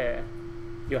password here,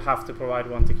 you have to provide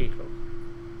one to Keycloak.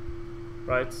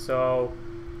 Right, so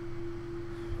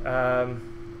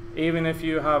even if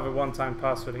you have a one-time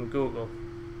password in Google,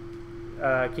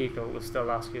 Keycloak will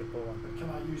still ask you for one. But can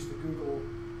I use the Google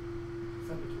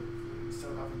Authenticator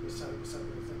instead of having to set up a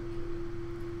separate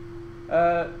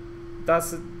authenticator?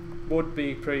 That would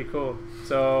be pretty cool.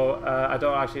 So I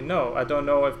don't actually know. I don't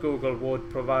know if Google would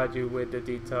provide you with the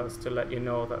details to let you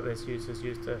know that this user's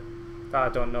used to. That I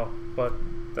don't know, but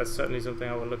that's certainly something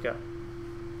I will look at,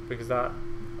 because that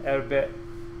a bit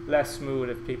less smooth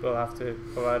if people have to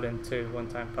provide in two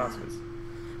one-time passwords.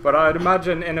 But I'd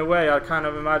imagine, in a way, I kind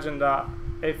of imagine that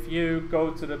if you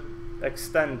go to the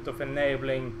extent of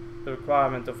enabling the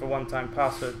requirement of a one-time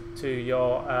password to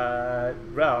your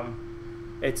realm,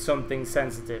 it's something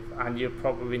sensitive, and you're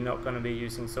probably not going to be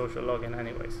using social login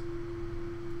anyways,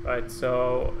 right?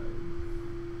 So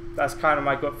that's kind of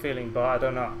my gut feeling, but I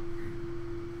don't know.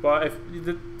 But if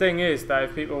the thing is that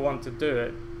if people want to do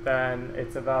it, then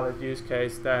it's a valid use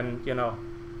case. Then, you know,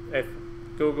 if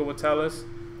Google would tell us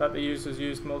that the users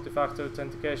used multi-factor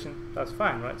authentication, that's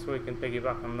fine, right? So we can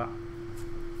piggyback on that.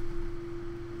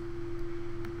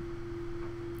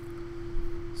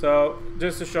 So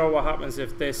just to show what happens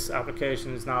if this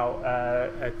application is now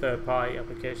a third-party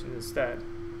application instead.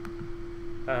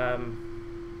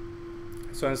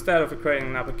 So instead of creating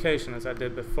an application as I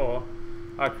did before,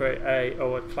 I create a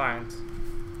OAuth client.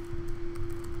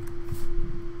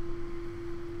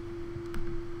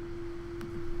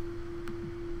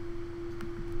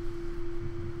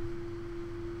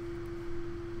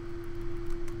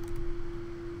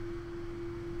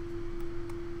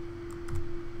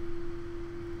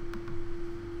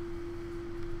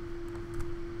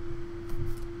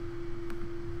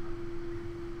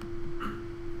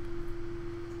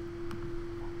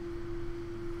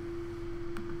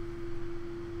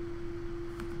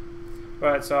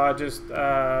 Right, so I just,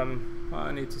 I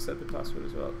need to set the password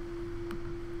as well.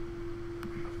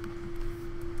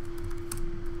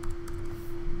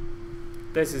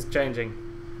 This is changing,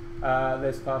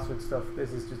 this password stuff,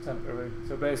 this is just temporary.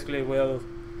 So basically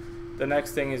the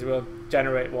next thing is we'll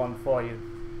generate one for you.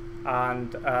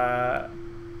 And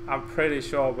I'm pretty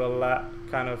sure we'll let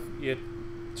kind of,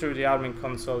 through the admin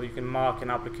console, you can mark an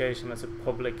application as a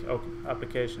public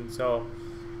application. So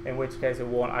in which case it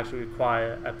won't actually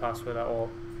require a password at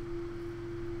all.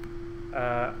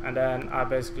 And then I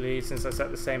basically, since I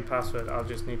set the same password, I'll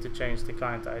just need to change the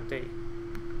client ID.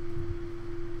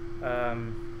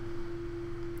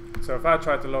 So if I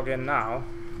try to log in now,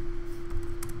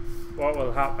 what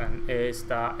will happen is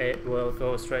that it will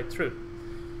go straight through,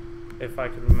 if I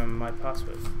can remember my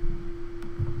password.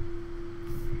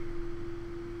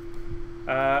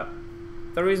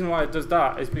 The reason why it does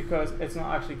that is because it's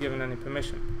not actually given any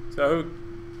permission. So who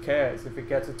cares if it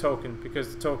gets a token,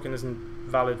 because the token isn't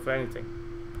valid for anything.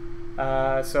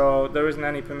 So there isn't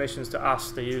any permissions to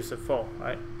ask the user for,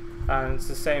 right? And it's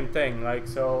the same thing, like,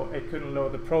 so it couldn't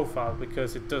load the profile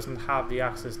because it doesn't have the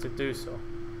access to do so.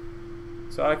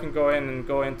 So I can go in and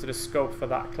go into the scope for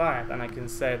that client, and I can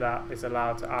say that it's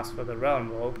allowed to ask for the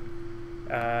realm role.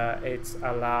 It's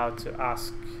allowed to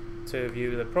ask to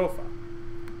view the profile.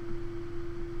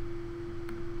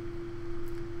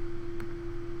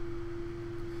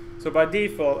 So by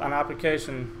default, an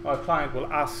application or a client will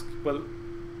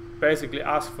basically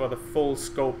ask for the full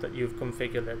scope that you've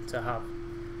configured it to have.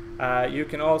 You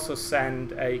can also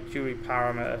send a query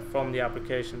parameter from the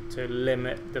application to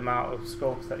limit the amount of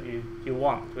scopes that you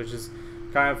want, which is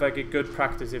kind of like a good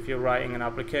practice if you're writing an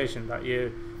application, that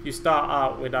you start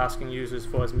out with asking users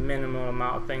for as minimal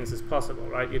amount of things as possible,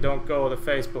 right? You don't go the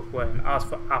Facebook way and ask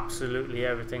for absolutely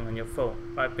everything on your phone,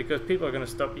 right? Because people are going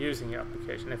to stop using your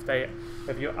application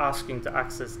if you're asking to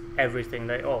access everything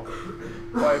they own.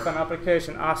 But if an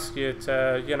application asks you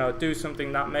to, you know, do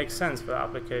something that makes sense for the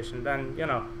application, then, you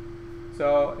know.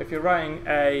 So if you're writing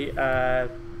a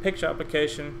picture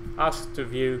application, ask to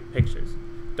view pictures.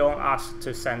 Don't ask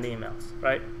to send emails,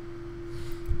 right?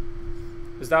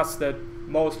 Because that's the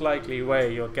most likely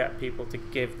way you'll get people to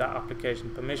give that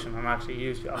application permission and actually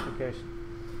use your application.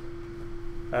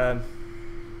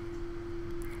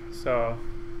 So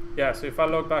yeah, so if I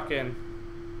log back in,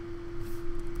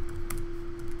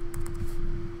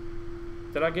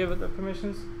 did I give it the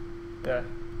permissions? Yeah.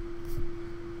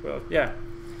 Well, yeah.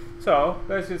 So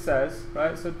basically it says,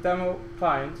 right, so demo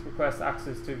client requests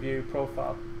access to view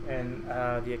profile in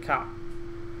the account.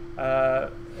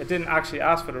 It didn't actually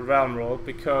ask for the realm role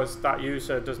because that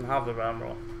user doesn't have the realm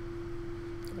role.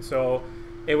 So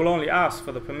it will only ask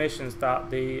for the permissions that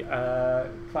the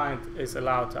client is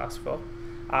allowed to ask for,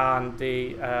 and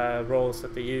the roles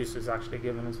that the user is actually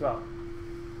given as well.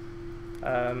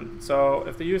 So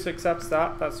if the user accepts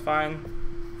that, that's fine.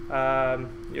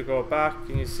 You go back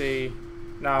and you see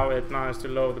now it managed to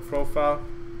load the profile,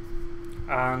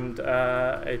 and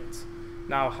it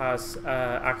now has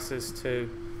access to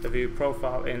the view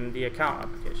profile in the account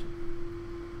application.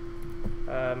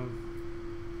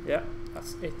 Yeah,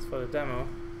 that's it for the demo.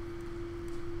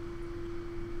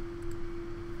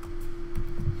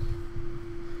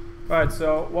 Right,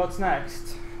 so what's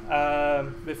next?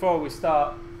 Before we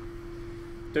start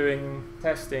doing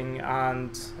testing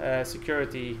and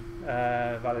security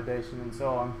validation and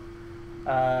so on,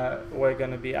 we're going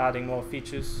to be adding more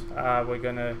features. We're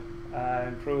going to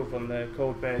improve on the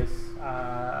code base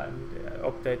and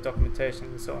update documentation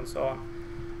and so on and so on.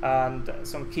 And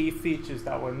some key features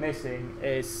that we're missing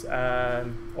is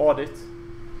audit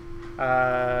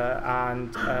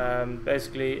and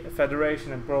basically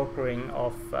federation and brokering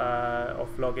of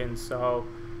logins. So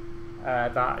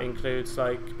that includes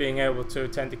like being able to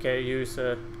authenticate a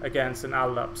user against an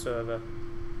LDAP server,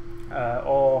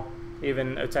 or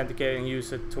even authenticating a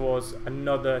user towards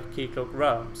another Keycloak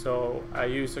realm. So a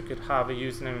user could have a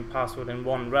username and password in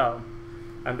one realm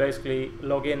and basically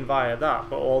log in via that,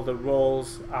 but all the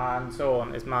roles and so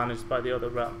on is managed by the other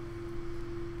realm.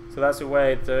 So that's a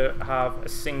way to have a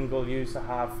single user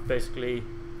have basically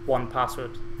one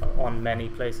password on many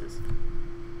places.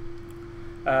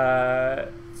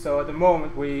 So at the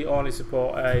moment we only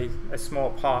support a small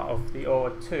part of the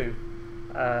OAuth2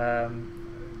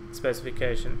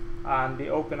 specification, and the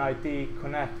OpenID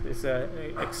Connect is an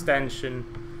extension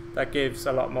that gives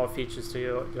a lot more features to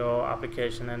your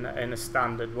application in a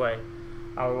standard way,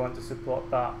 and we want to support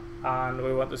that, and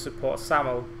we want to support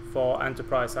SAML for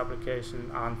enterprise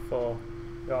application and for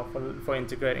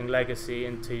integrating legacy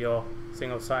into your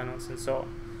single sign-ons and so on,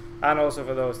 and also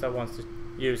for those that want to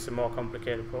use a more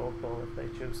complicated protocol if they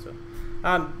choose to,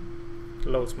 and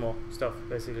loads more stuff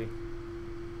basically.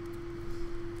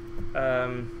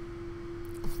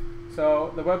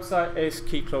 So the website is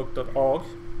keycloak.org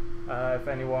if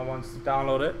anyone wants to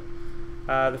download it.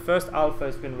 The first alpha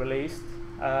has been released.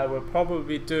 We'll probably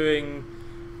be doing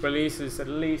releases at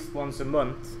least once a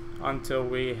month until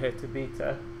we hit a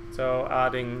beta, so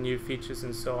adding new features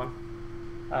and so on.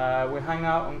 We hang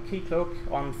out on Keycloak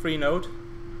on Freenode,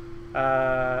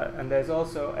 and there's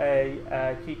also a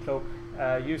Keycloak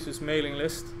users mailing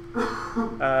list.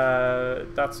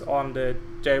 That's on the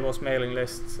JBoss mailing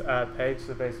list page,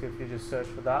 so basically if you just search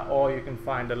for that, or you can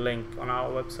find a link on our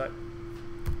website.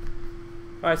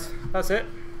 Right, that's it.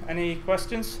 Any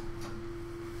questions?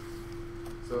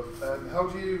 So how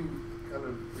do you kind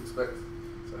of expect,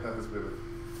 so that's a bit of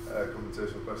a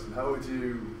computational question, how would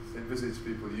you envisage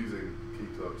people using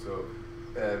Keycloak? So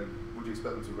would you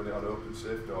expect them to run it on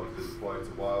OpenShift, or do they deploy it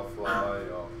to Wildfly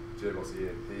or JBoss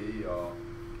EAP, or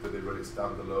do they run it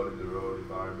standalone in their own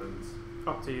environment?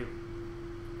 Up to you.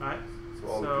 Right.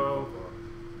 So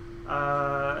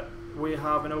we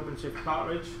have an OpenShift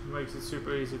cartridge, makes it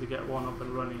super easy to get one up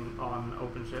and running on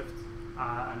OpenShift,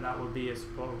 and that will be a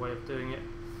supported way of doing it.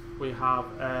 We have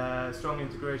a strong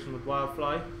integration with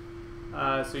Wildfly,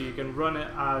 so you can run it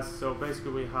as, so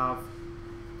basically we have,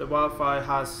 the Wildfly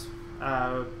has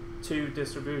two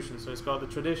distributions, so it's got the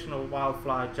traditional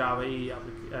Wildfly Java E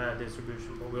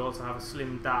distribution, but we also have a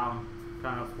slimmed down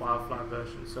kind of Wildfly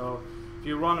version. So if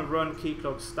you want to run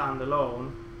Keycloak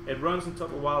standalone, it runs on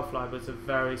top of Wildfly, but it's a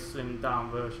very slimmed down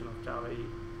version of Java E.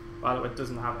 Well, it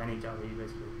doesn't have any Java E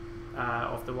basically,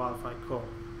 of the Wildfly core.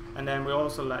 And then we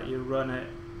also let you run it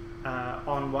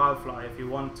on Wildfly if you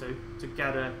want to,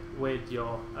 together with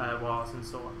your WARs and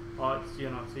so on. Or it's,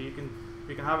 so you can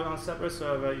have it on a separate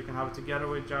server, you can have it together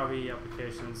with Java E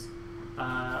applications,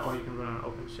 or you can run it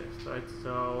on OpenShift, right?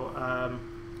 So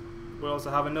we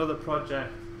also have another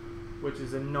project which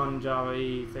is a non-Java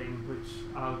E thing, which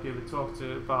I'll give a talk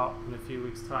to about in a few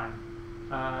weeks' time.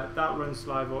 That runs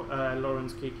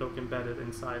Lauren's Keycloak embedded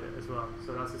inside it as well,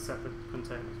 so that's a separate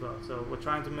container as well. So we're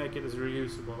trying to make it as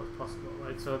reusable as possible,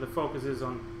 right? So the focus is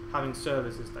on having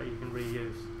services that you can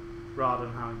reuse, rather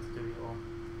than having to do your own.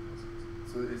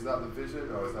 So is that the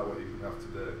vision, or is that what you can have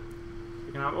today?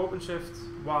 You can have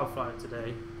OpenShift Wildfly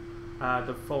today,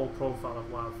 the full profile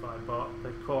of Wildfly, but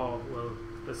the core will,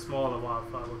 the smaller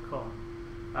Wildfly will come.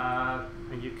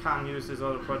 And you can use this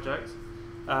other project,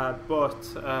 but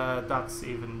that's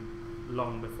even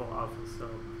long before alpha. So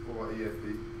what about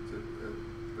EFP,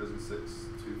 version 6.2,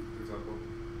 for example?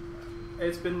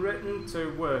 It's been written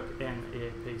to work in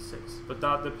EAP6, but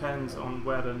that depends on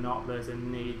whether or not there's a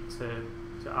need to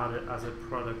add it as a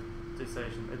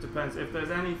productization. It depends. If there's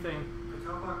anything,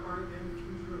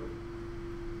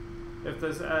 if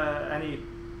there's any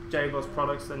JBoss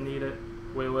products that need it,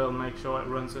 we will make sure it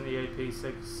runs on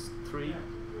EAP6.3.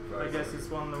 Right, I guess it's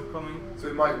one of them coming. So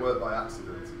it might work by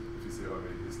accident, if you see what I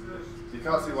mean. You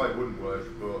can't see why it wouldn't work,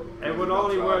 but it would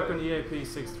only work on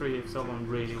EAP6.3 if someone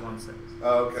really wants it.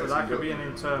 Oh, okay. So that could be an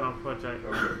internal project.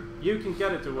 Okay. You can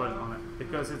get it to work on it,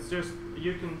 because it's just,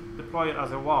 you can deploy it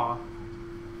as a WAR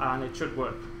and it should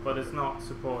work, but it's not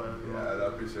supported. Yeah, I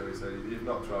appreciate what you're saying. You've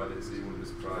not tried it, so you wouldn't be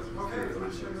surprised if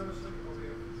there's issues.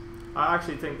 I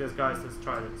actually think there's guys that's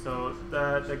tried it. So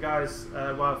the guys,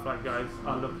 Wildfly guys,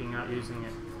 are looking at using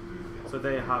it. So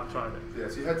they have tried it. Yeah,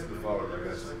 so you head to the forum, I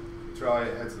guess. Try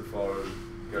it, head to the forum,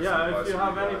 if you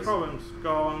have any problems,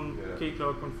 go on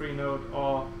Keycloak on Freenode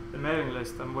or the mailing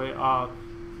list, and we are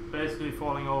basically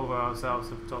falling over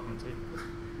ourselves of talking to you.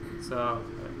 So,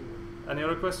 any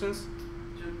other questions?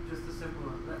 Just a simple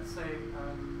one. Let's say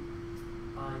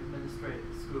I administrate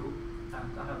a school and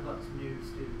I have lots of new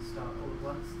students start all at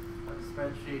once. I have a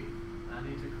spreadsheet and I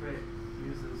need to create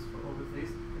users for all of these.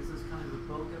 Is this kind of a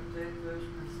bulk update version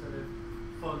instead of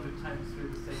 400 times through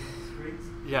the same screens?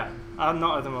 Yeah,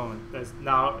 not at the moment. There's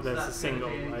a single,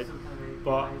 right?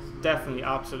 But definitely,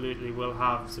 absolutely, we'll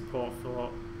have support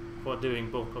for doing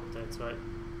bulk updates, right?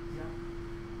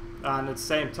 Yeah. And at the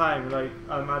same time, like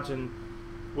I imagine,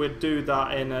 we'd do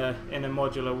that in a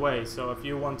modular way. So if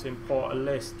you want to import a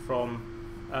list from,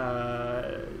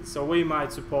 so we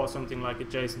might support something like a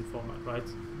JSON format, right?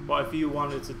 But if you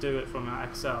wanted to do it from an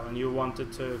Excel and you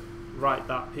wanted to write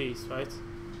that piece, right,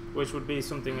 which would be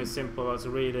something as simple as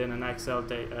read in an Excel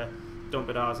data, dump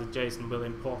it out as a JSON, we'll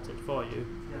import it for you.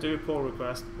 Yeah. Do a pull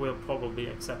request, we'll probably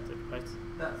accept it, right?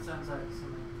 That sounds like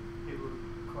something people would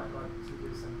quite like to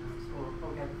do sometimes,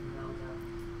 or get emailed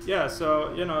out. Yeah,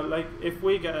 so, you know, like if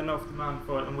we get enough demand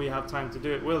for it and we have time to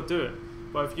do it, we'll do it.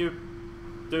 But if you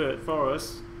do it for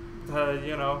us,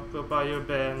 you know, we'll buy you a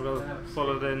beer and we'll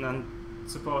pull it in and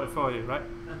support it for you, right?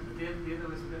 And the other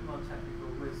was a bit more technical,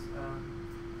 was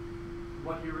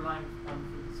what you're relying on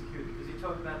for the security, because you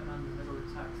talked about man-in-the-middle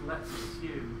attacks. Let's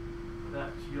assume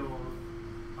that your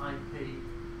IP,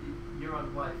 you're on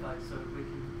Wi-Fi, so we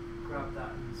can grab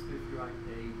that and spoof your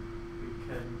IP. We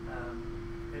can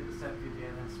intercept your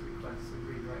DNS requests and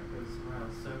redirect those somewhere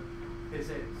else. So is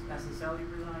it SSL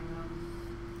you're relying on?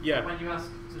 Yeah. When you ask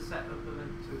to set up a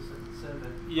link to a certain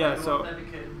server, yeah, so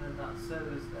authenticating that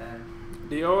server's there.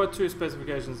 The OAuth2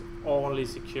 specifications only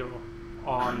secure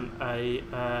on a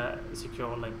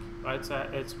secure link, right? So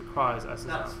it requires SSL.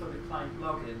 That's for the client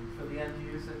login. For the end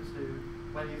user to,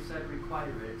 when you said require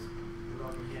it, you're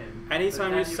logging in.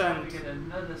 Anytime you send, you're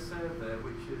having another server,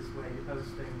 which is where you're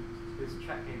hosting this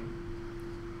checking.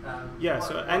 Yeah.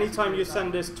 So anytime you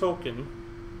send this token,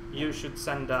 you should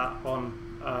send that on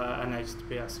an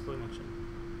HTTPS connection.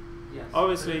 Yes.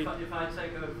 Obviously, so if I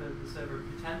take over the server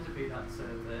and pretend to be that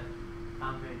server,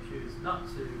 and may choose not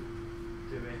to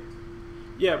do it.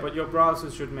 Yeah, but your browser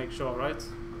should make sure, right?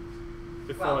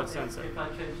 Before it sends it. If I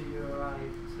change the URI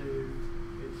to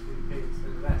HTTP to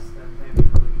the rest, then maybe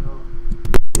we can all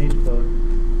need for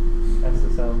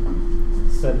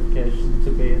SSL certification to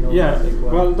be an automatic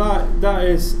one. Well, that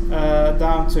is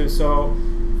down to, so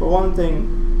for one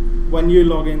thing, when you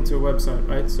log into a website,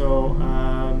 right? So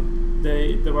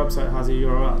the website has a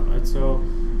URL, right? So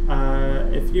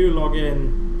if you log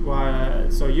in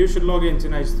so you should log into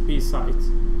an HTTP site,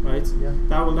 right? Yeah.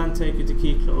 That will then take you to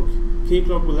Keycloak.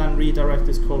 Keycloak will then redirect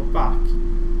this code back,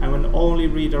 and will only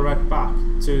redirect back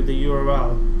to the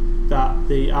URL that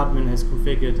the admin has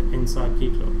configured inside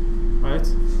Keycloak, right?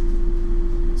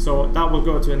 So that will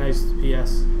go to an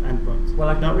HTTPS endpoint. Well,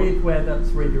 I can read where that's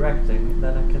redirecting, and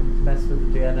then I can mess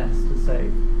with the DNS to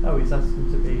say, oh, he's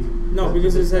asking to be. No,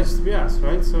 because it's HTTPS,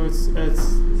 right? So it's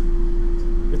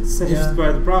saved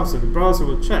by the browser. The browser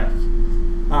will check,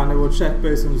 and it will check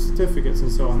based on the certificates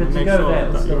and so on. But and to make go sure there,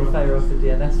 it'll still fire off a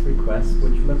DNS request,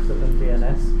 which looks up on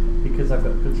DNS, because I've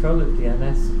got control of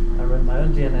DNS. I run my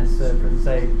own DNS server and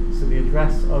say, so the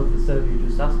address of the server you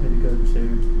just asked me to go to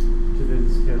do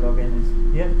the secure login is,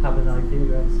 have an IP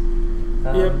address.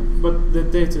 Yeah, but the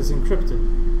data is encrypted,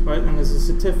 right? And there's a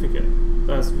certificate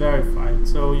that's verified,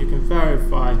 so you can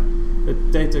verify the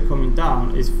data coming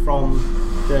down is from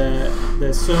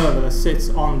the server that sits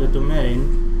on the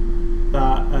domain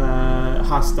that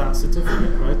has that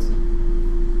certificate, right?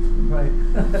 Right.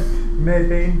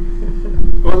 Maybe.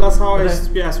 Well, that's how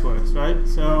HTTPS works, right?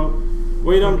 So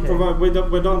we don't provide,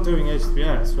 we're not doing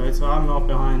HTTPS, right? So I'm not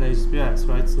behind HTTPS,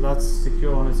 right? So that's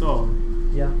secure on its own.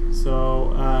 Yeah.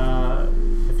 So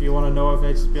if you want to know if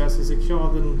HTTPS is secure,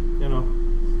 then you know,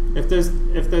 if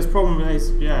there's problem with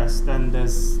HTTPS, then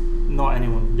there's not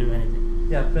anyone can do anything.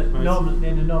 Yeah, but right?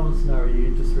 In a normal scenario,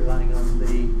 you're just relying on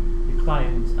the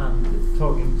client and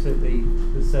talking to the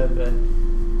server,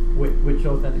 which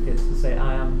authenticates to say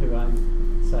I am who I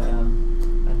say I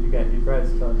am, and you get your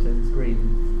browser started, it's green.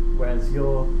 Whereas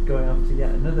you're going off to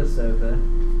yet another server,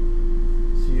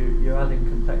 so you're adding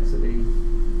complexity,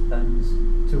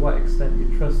 and to what extent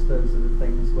you trust those other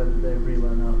things, whether they're real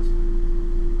or not,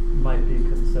 might be a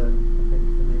concern, I think,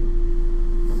 for me.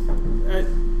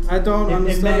 I don't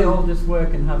understand. It may all just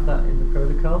work and have that in the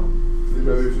protocol.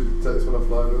 Maybe we should take this one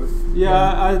offline, really.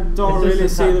 Yeah, I don't really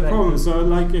see the problem. So,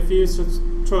 like, if you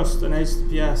trust an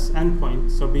HTTPS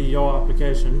endpoint, so be your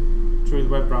application through the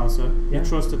web browser, you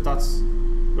trust that that's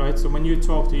right? So when you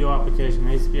talk to your application,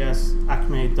 HTTPS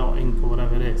acme.inc or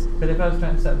whatever it is. But if I was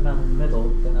trying to set the man in the middle,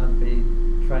 then I'd be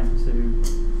trying to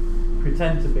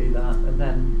pretend to be that, and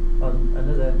then on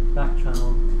another back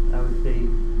channel, I would be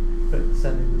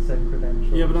sending the same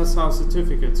credentials. Yeah, but that's how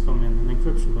certificates come in and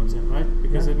encryption comes in, right?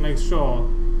 Because it makes sure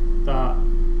that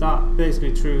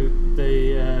basically through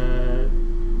the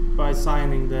by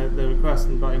signing the request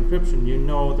and by encryption, you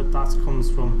know that comes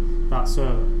from that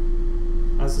server.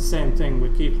 That's the same thing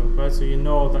with Keycloak, right? So you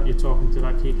know that you're talking to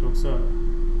that Keycloak server,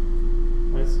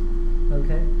 right?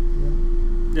 Okay.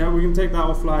 Yeah, we can take that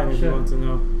offline if you want to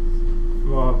know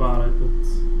more about it.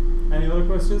 But any other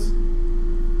questions?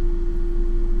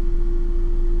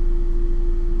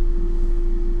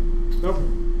 Nope.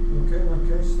 Okay, in that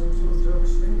case, thanks a lot,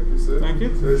 Steve. Thank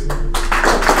you, sir.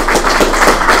 Thank you.